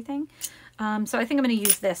dump everything. So I think I'm going to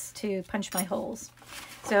use this to punch my holes.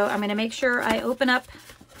 So I'm going to make sure I open up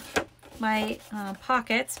my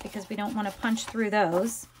pockets because we don't want to punch through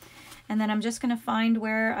those. And then I'm just going to find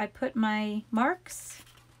where I put my marks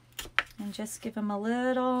and just give them a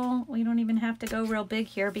little, we don't even have to go real big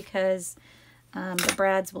here because the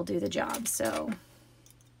brads will do the job. So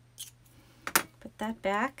put that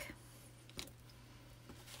back.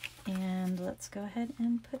 And let's go ahead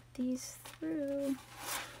and put these through.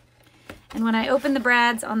 And when I open the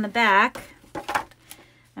brads on the back,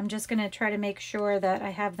 I'm just going to try to make sure that I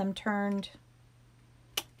have them turned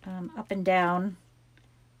up and down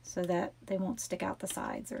so that they won't stick out the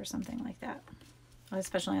sides or something like that,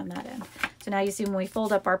 especially on that end. So now you see when we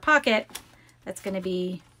fold up our pocket, that's going to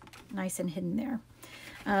be nice and hidden there.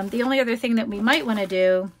 The only other thing that we might want to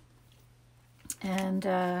do, and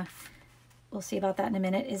we'll see about that in a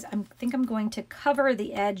minute, is I think I'm going to cover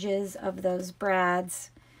the edges of those brads,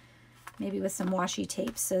 maybe with some washi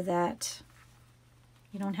tape, so that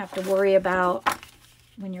you don't have to worry about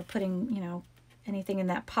when you're putting, you know, anything in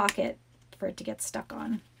that pocket for it to get stuck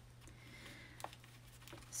on.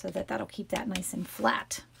 So that'll keep that nice and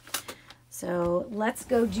flat. So let's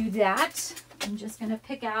go do that. I'm just going to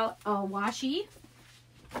pick out a washi.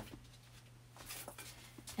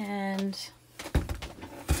 And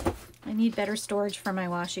I need better storage for my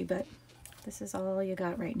washi, but this is all you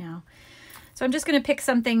got right now. So I'm just going to pick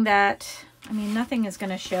something that, I mean, nothing is going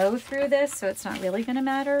to show through this, so it's not really going to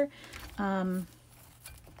matter. I'm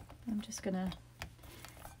just going to,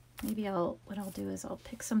 maybe what I'll do is I'll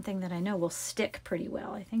pick something that I know will stick pretty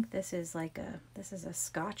well. I think this is like this is a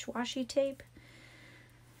Scotch washi tape.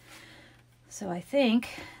 So I think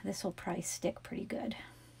this will probably stick pretty good.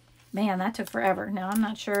 Man, that took forever. Now I'm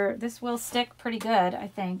not sure. This will stick pretty good, I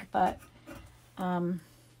think, but I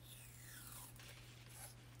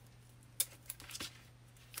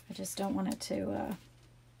just don't want it to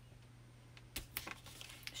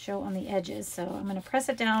show on the edges. So I'm going to press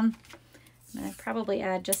it down. I'm going to probably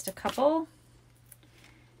add just a couple.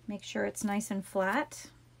 Make sure it's nice and flat.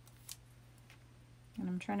 And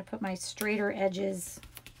I'm trying to put my straighter edges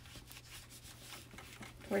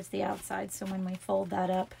towards the outside, so when we fold that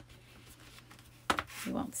up,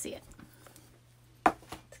 you won't see it.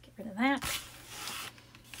 Let's get rid of that.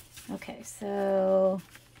 Okay, so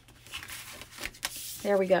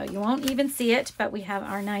there we go. You won't even see it, but we have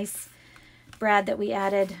our nice brad that we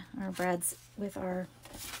added, our brads with our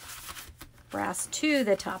brass to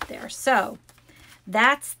the top there. So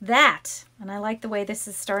that's that. And I like the way this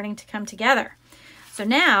is starting to come together. So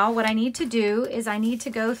now what I need to do is I need to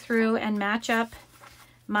go through and match up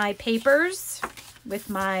my papers with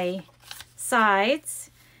my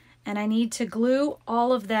sides, and I need to glue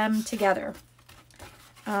all of them together.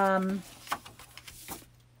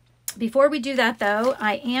 Before we do that though,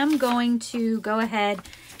 I am going to go ahead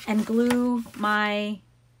and glue my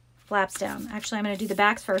flaps down. Actually, I'm going to do the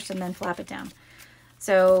backs first and then flap it down.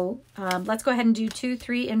 So let's go ahead and do 2,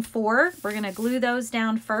 3, and 4. We're going to glue those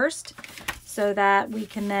down first so that we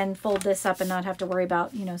can then fold this up and not have to worry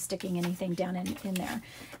about, you know, sticking anything down in there.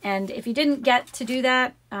 And if you didn't get to do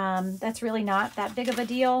that, that's really not that big of a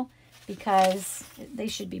deal, because they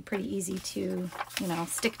should be pretty easy to, you know,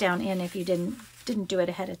 stick down in if you didn't do it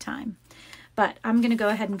ahead of time. But I'm going to go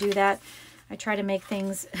ahead and do that. I try to make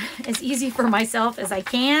things as easy for myself as I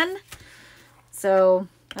can. So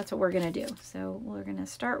that's what we're going to do. So we're going to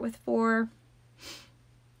start with 4.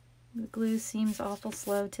 The glue seems awful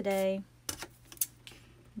slow today.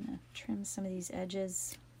 I'm going to trim some of these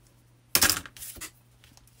edges.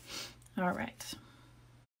 All right.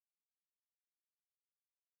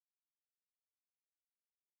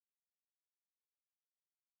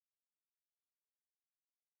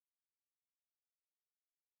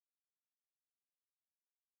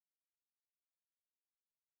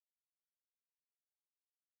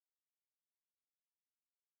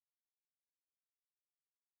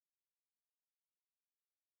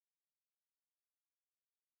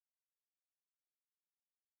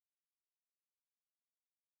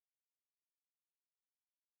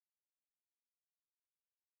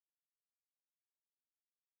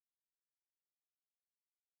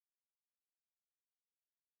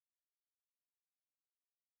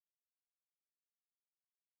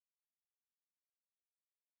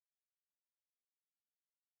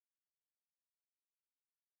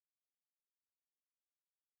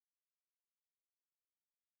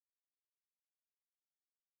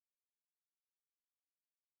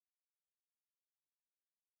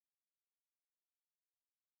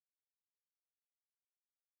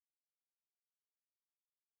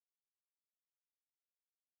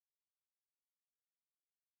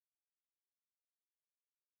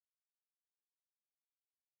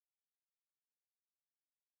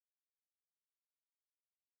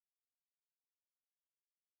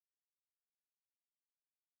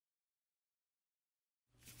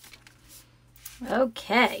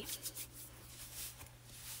 Okay.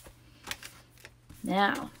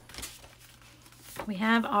 Now, we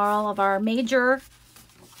have all of our major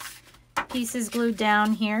pieces glued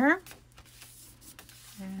down here.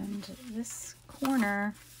 And this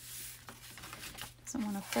corner doesn't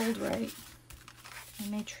want to fold right. I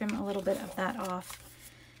may trim a little bit of that off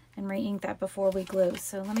and re-ink that before we glue.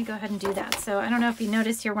 So let me go ahead and do that. So I don't know if you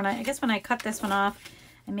noticed here, I guess when I cut this one off,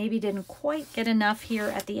 I maybe didn't quite get enough here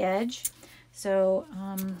at the edge. So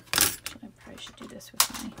I probably should do this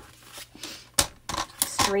with my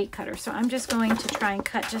straight cutter. So I'm just going to try and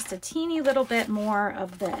cut just a teeny little bit more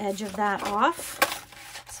of the edge of that off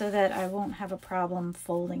so that I won't have a problem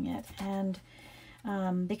folding it. And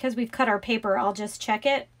because we've cut our paper, I'll just check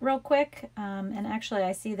it real quick. And actually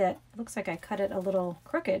I see that it looks like I cut it a little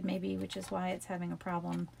crooked maybe, which is why it's having a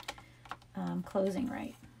problem closing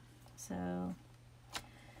right. So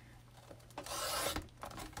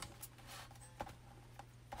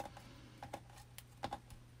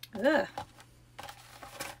ugh.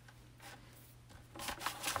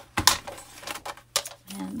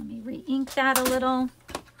 And let me re-ink that a little.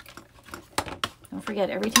 Don't forget,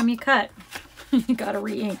 every time you cut, you gotta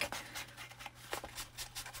re-ink.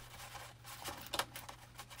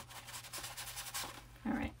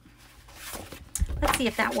 All right. Let's see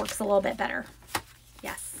if that works a little bit better.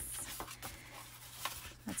 Yes.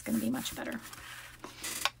 That's gonna be much better.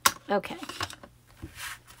 Okay.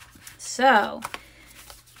 So,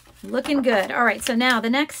 looking good. All right, so now the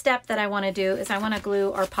next step that I want to do is I want to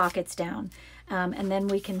glue our pockets down, and then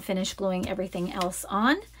we can finish gluing everything else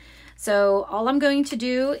on. So all I'm going to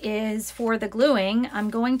do is, for the gluing,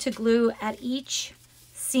 I'm going to glue at each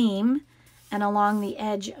seam and along the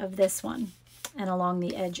edge of this one and along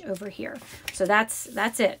the edge over here. So that's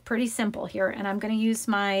it. Pretty simple here. And I'm going to use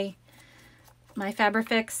my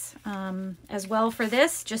Fabrifix as well for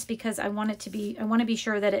this, just because I want to be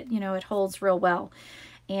sure that it, you know, it holds real well.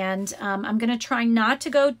 And I'm going to try not to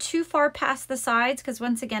go too far past the sides because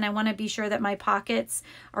once again, I want to be sure that my pockets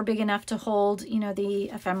are big enough to hold, you know, the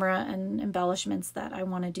ephemera and embellishments that I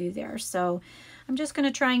want to do there. So I'm just going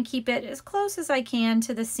to try and keep it as close as I can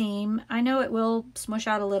to the seam. I know it will smush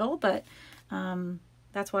out a little, but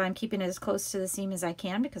that's why I'm keeping it as close to the seam as I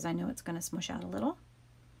can, because I know it's going to smush out a little.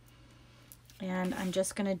 And I'm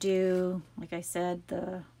just going to do, like I said,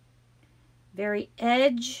 the very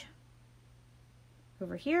edge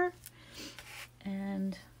over here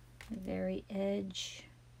and the very edge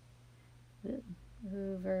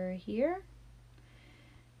over here.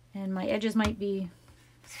 And my edges might be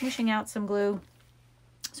smooshing out some glue.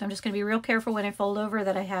 So I'm just going to be real careful when I fold over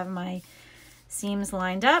that I have my seams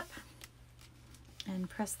lined up and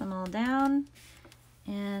press them all down.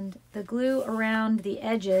 And the glue around the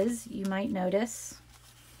edges, you might notice,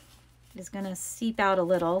 is going to seep out a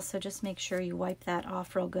little, so just make sure you wipe that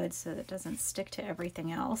off real good so that it doesn't stick to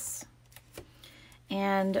everything else.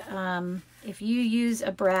 And if you use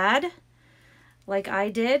a brad like I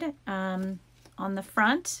did on the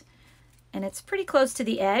front and it's pretty close to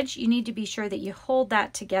the edge, you need to be sure that you hold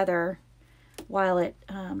that together while it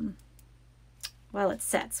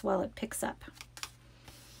sets, while it picks up.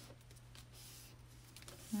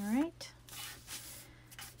 All right.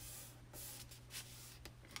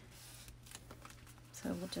 So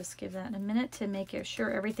we'll just give that a minute to make sure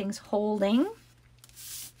everything's holding.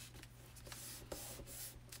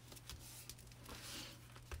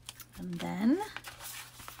 And then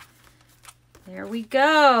there we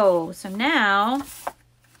go. So now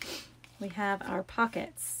we have our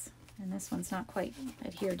pockets. And this one's not quite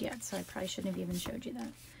adhered yet, so I probably shouldn't have even showed you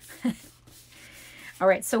that. All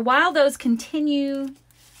right, so while those continue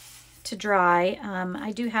to dry,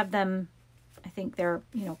 I do have them, I think they're,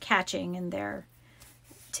 you know, catching and they're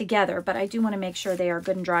together, but I do want to make sure they are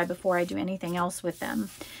good and dry before I do anything else with them.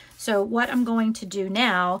 So what I'm going to do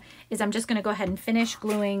now is I'm just going to go ahead and finish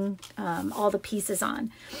gluing all the pieces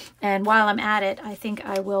on. And while I'm at it, I think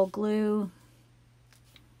I will glue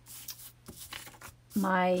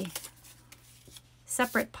my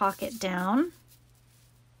separate pocket down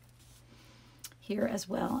here as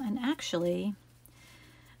well. And actually,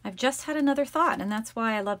 I've just had another thought, and that's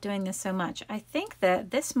why I love doing this so much. I think that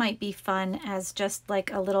this might be fun as just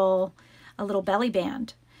like a little belly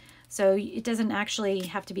band. So it doesn't actually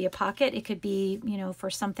have to be a pocket. It could be, you know, for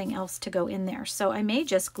something else to go in there. So I may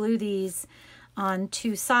just glue these on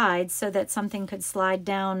two sides so that something could slide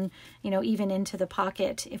down, you know, even into the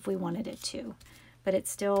pocket if we wanted it to. But it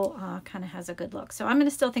still kind of has a good look. So I'm going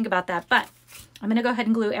to still think about that, but I'm going to go ahead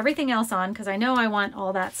and glue everything else on because I know I want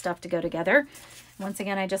all that stuff to go together. Once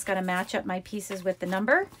again, I just got to match up my pieces with the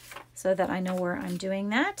number so that I know where I'm doing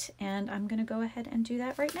that. And I'm going to go ahead and do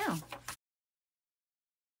that right now.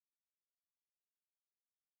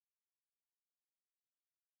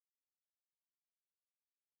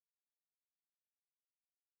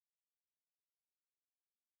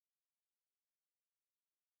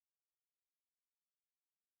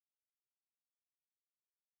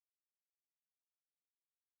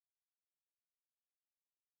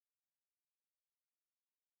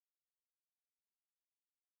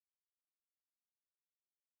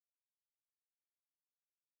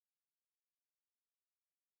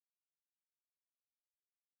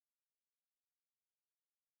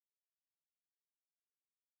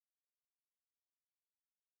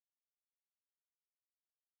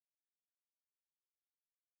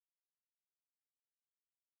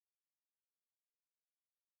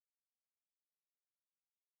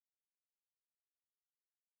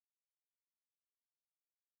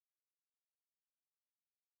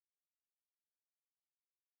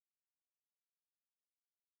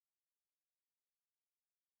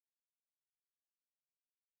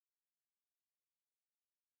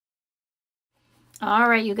 All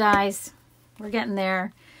right, you guys, we're getting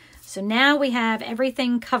there. So now we have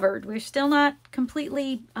everything covered. We're still not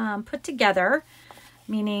completely put together,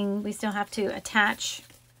 meaning we still have to attach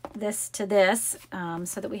this to this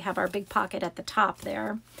so that we have our big pocket at the top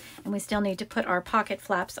there. And we still need to put our pocket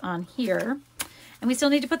flaps on here. And we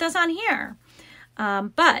still need to put those on here.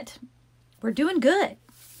 But we're doing good.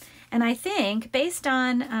 And I think based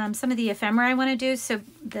on some of the ephemera I want to do,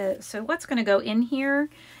 so what's going to go in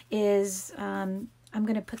here is I'm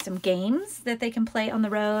going to put some games that they can play on the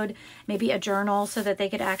road, maybe a journal so that they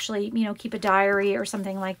could actually, you know, keep a diary or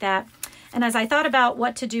something like that. And as I thought about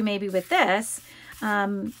what to do maybe with this,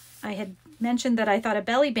 I had mentioned that I thought a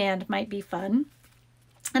belly band might be fun.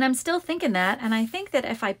 And I'm still thinking that. And I think that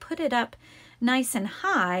if I put it up nice and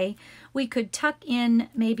high, we could tuck in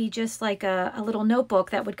maybe just like a little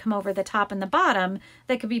notebook that would come over the top and the bottom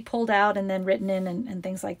that could be pulled out and then written in and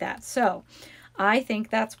things like that. So I think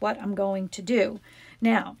that's what I'm going to do.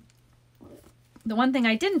 Now, the one thing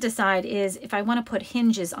I didn't decide is if I want to put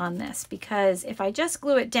hinges on this, because if I just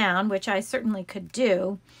glue it down, which I certainly could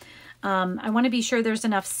do, I want to be sure there's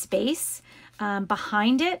enough space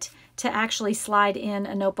behind it to actually slide in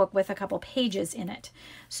a notebook with a couple pages in it.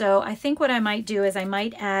 So I think what I might do is I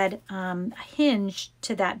might add a hinge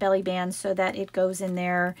to that belly band so that it goes in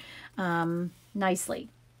there nicely.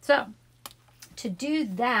 So to do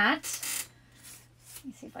that, let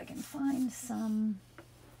me see if I can find some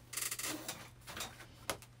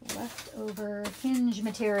leftover hinge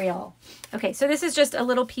material. Okay, so this is just a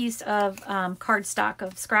little piece of cardstock,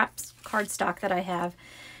 of scraps cardstock that I have.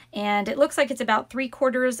 And it looks like it's about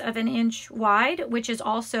 3/4 of an inch wide, which is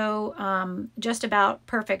also just about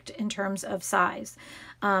perfect in terms of size.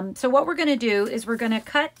 So what we're going to do is we're going to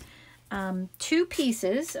cut 2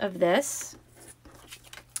 pieces of this,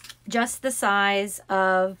 just the size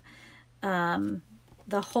of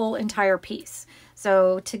the whole entire piece.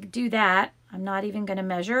 So to do that, I'm not even going to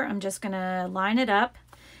measure. I'm just going to line it up,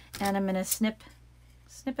 and I'm going to snip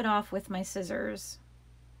it off with my scissors,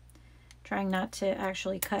 trying not to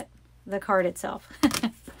actually cut the card itself.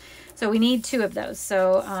 So we need 2 of those.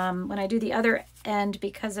 So when I do the other end,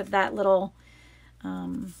 because of that little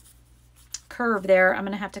curve there, I'm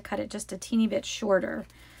going to have to cut it just a teeny bit shorter.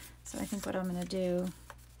 So I think what I'm going to do,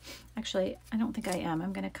 actually, I don't think I am.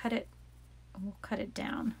 I'm going to cut it, we'll cut it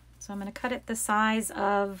down. So I'm going to cut it the size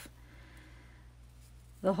of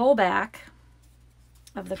the whole back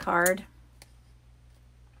of the card.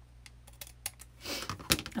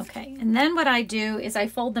 Okay, and then what I do is I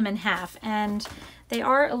fold them in half, and they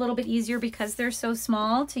are a little bit easier because they're so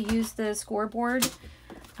small to use the scoreboard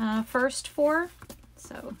first for.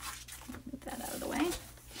 So move that out of the way.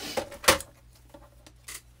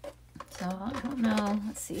 So I don't know,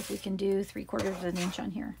 let's see if we can do 3/4 of an inch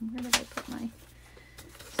on here. Where did I put my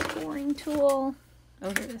scoring tool? Oh,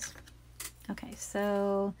 here it is. Okay,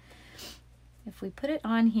 so if we put it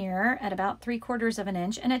on here at about 3/4 of an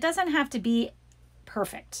inch, and it doesn't have to be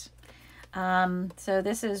perfect. So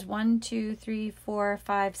this is 1, 2, 3, 4,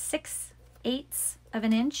 5, 6 eighths of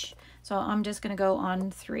an inch. So I'm just going to go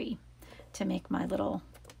on 3 to make my little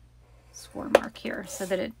score mark here, so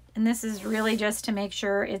that it, and this is really just to make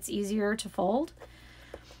sure it's easier to fold.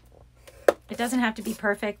 It doesn't have to be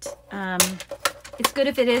perfect. It's good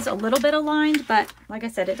if it is a little bit aligned, but like I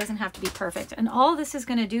said, it doesn't have to be perfect. And all this is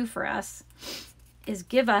going to do for us is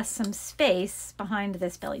give us some space behind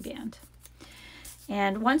this belly band.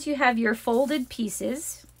 And once you have your folded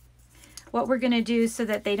pieces, what we're going to do so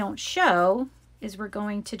that they don't show is we're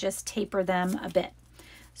going to just taper them a bit.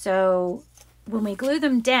 So when we glue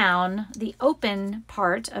them down, the open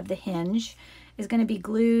part of the hinge is going to be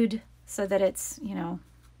glued so that it's, you know,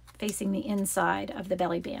 facing the inside of the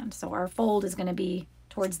belly band. So our fold is going to be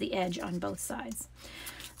towards the edge on both sides.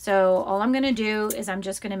 So all I'm going to do is I'm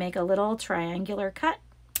just going to make a little triangular cut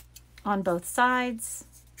on both sides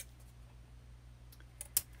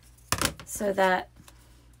so that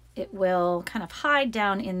it will kind of hide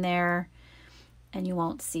down in there and you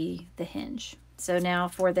won't see the hinge. So now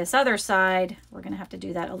for this other side, we're going to have to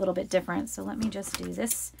do that a little bit different. So let me just do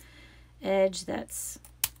this edge that's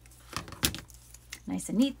nice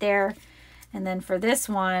and neat there. And then for this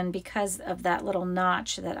one, because of that little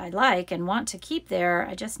notch that I like and want to keep there,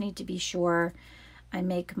 I just need to be sure I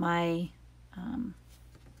make my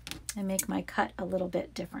cut a little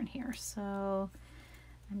bit different here. So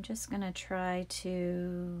I'm just going to try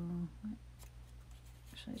to,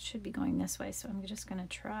 actually it should be going this way, so I'm just going to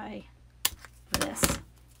try this.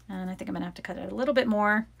 And I think I'm going to have to cut it a little bit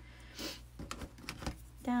more,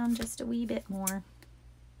 down just a wee bit more,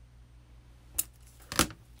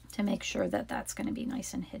 to make sure that that's going to be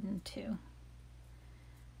nice and hidden too.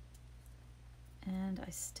 And I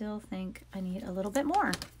still think I need a little bit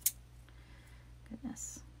more.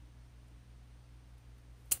 Goodness.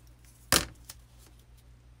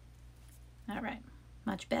 All right,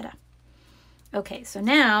 much better. Okay, so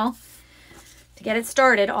now to get it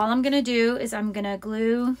started, all I'm going to do is I'm going to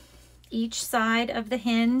glue each side of the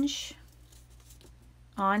hinge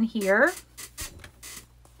on here.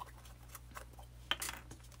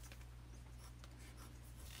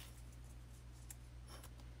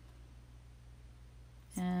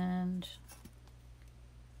 And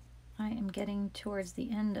I am getting towards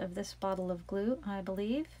the end of this bottle of glue, I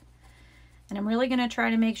believe. And I'm really going to try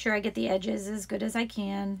to make sure I get the edges as good as I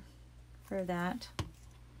can for that.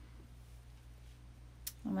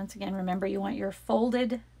 And once again, remember you want your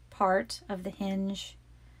folded part of the hinge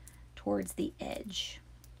towards the edge.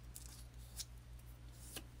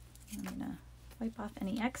 I'm gonna wipe off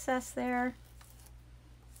any excess there.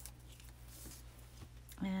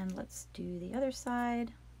 And let's do the other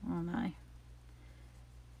side. Oh my.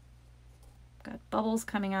 Got bubbles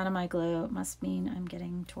coming out of my glue. It must mean I'm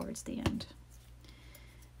getting towards the end.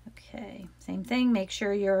 Okay, same thing. Make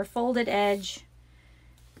sure your folded edge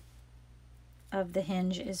of the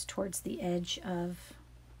hinge is towards the edge of,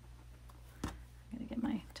 I'm gonna get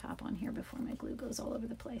my top on here before my glue goes all over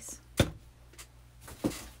the place.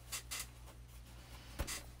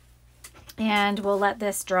 And we'll let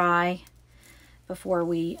this dry before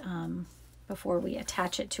we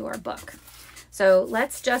attach it to our book. So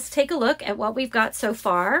let's just take a look at what we've got so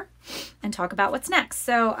far and talk about what's next.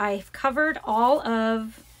 So I've covered all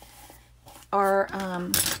of our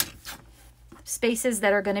spaces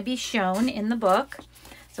that are going to be shown in the book.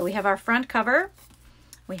 So we have our front cover,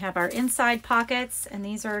 we have our inside pockets, and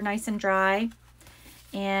these are nice and dry.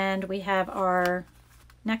 And we have our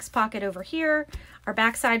next pocket over here, our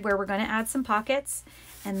back side where we're going to add some pockets,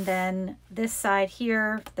 and then this side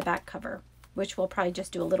here, the back cover, which we'll probably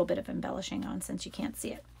just do a little bit of embellishing on since you can't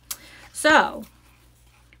see it. So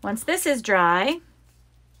once this is dry,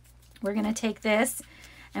 we're going to take this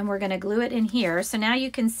and we're going to glue it in here. So now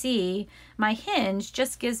you can see my hinge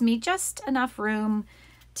just gives me just enough room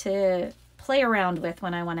to play around with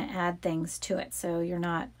when I want to add things to it. So you're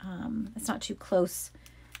not, it's not too close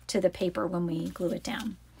to the paper when we glue it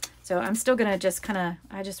down. So I'm still going to just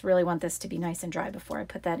I just really want this to be nice and dry before I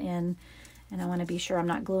put that in. And I want to be sure I'm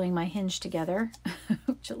not gluing my hinge together,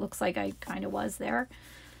 which it looks like I kind of was there.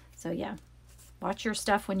 So yeah, watch your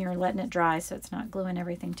stuff when you're letting it dry so it's not gluing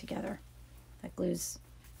everything together. That glue's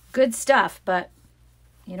good stuff, but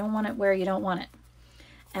you don't want it where you don't want it.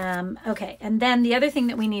 Okay, and then the other thing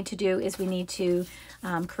that we need to do is we need to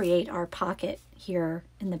create our pocket here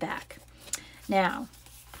in the back. Now,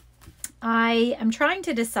 I am trying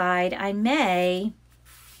to decide, I may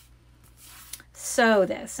sew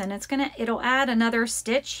this, and it'll add another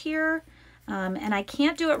stitch here, and I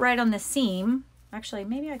can't do it right on the seam. Actually,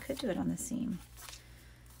 maybe I could do it on the seam.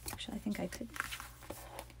 Actually, I think I could.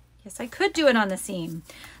 Yes, I could do it on the seam.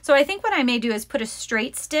 So I think what I may do is put a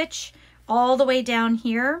straight stitch all the way down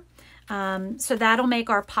here. So that'll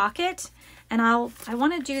make our pocket. And I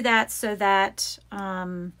want to do that so that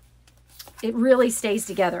it really stays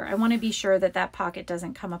together. I want to be sure that that pocket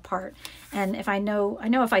doesn't come apart. And if I know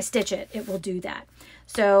if I stitch it, it will do that.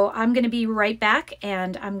 So I'm going to be right back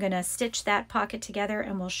and I'm going to stitch that pocket together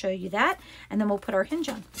and we'll show you that. And then we'll put our hinge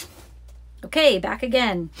on. Okay, back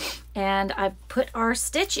again. And I put our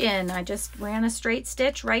stitch in. I just ran a straight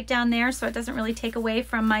stitch right down there so it doesn't really take away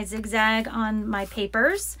from my zigzag on my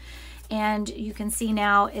papers. And you can see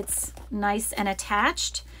now it's nice and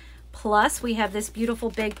attached. Plus we have this beautiful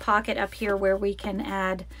big pocket up here where we can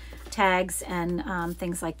add tags and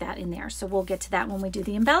things like that in there. So we'll get to that when we do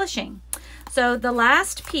the embellishing. So the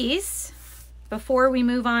last piece, before we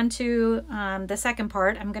move on to the second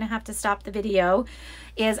part, I'm going to have to stop the video,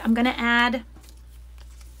 is I'm going to add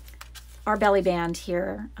our belly band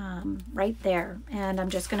here right there. And I'm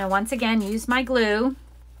just going to once again use my glue.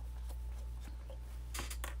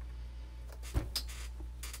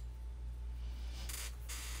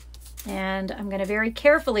 And I'm going to very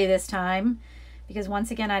carefully this time, because once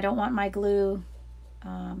again, I don't want my glue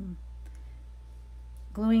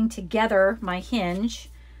gluing together my hinge.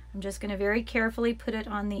 I'm just going to very carefully put it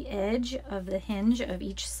on the edge of the hinge of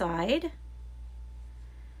each side.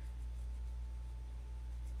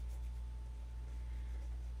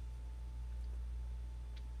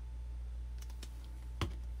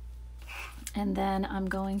 And then I'm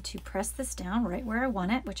going to press this down right where I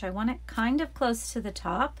want it, which I want it kind of close to the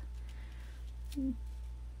top.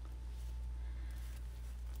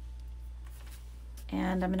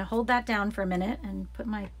 And I'm going to hold that down for a minute and put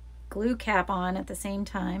my glue cap on at the same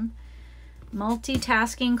time.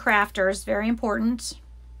 Multitasking crafters, very important.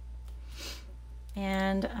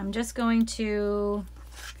 And I'm just going to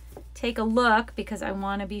take a look because I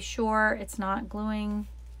want to be sure it's not gluing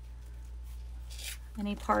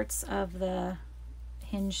any parts of the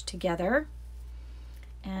hinge together.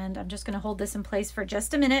 And I'm just going to hold this in place for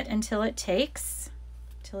just a minute until it takes,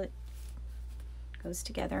 till it goes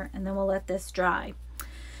together, and then we'll let this dry.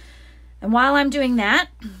 And while I'm doing that,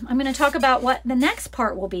 I'm going to talk about what the next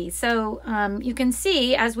part will be. So you can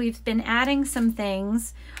see as we've been adding some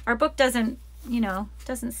things, our book doesn't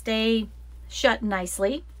stay shut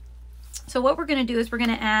nicely. So what we're going to do is we're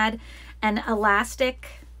going to add an elastic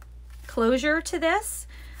closure to this,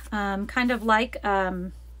 kind of like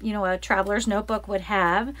you know, a traveler's notebook would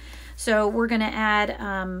have. So we're going to add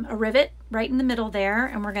a rivet right in the middle there,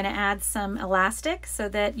 and we're going to add some elastic so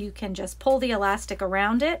that you can just pull the elastic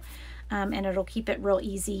around it, and it'll keep it real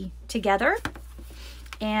easy together.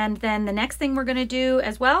 And then the next thing we're going to do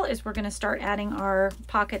as well is we're going to start adding our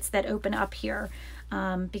pockets that open up here,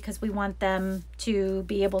 because we want them to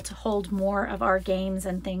be able to hold more of our games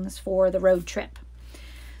and things for the road trip.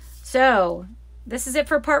 So this is it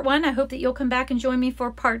for part 1. I hope that you'll come back and join me for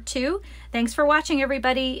part 2. Thanks for watching,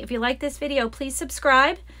 everybody. If you like this video, please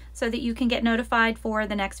subscribe so that you can get notified for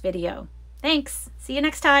the next video. Thanks. See you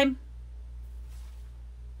next time.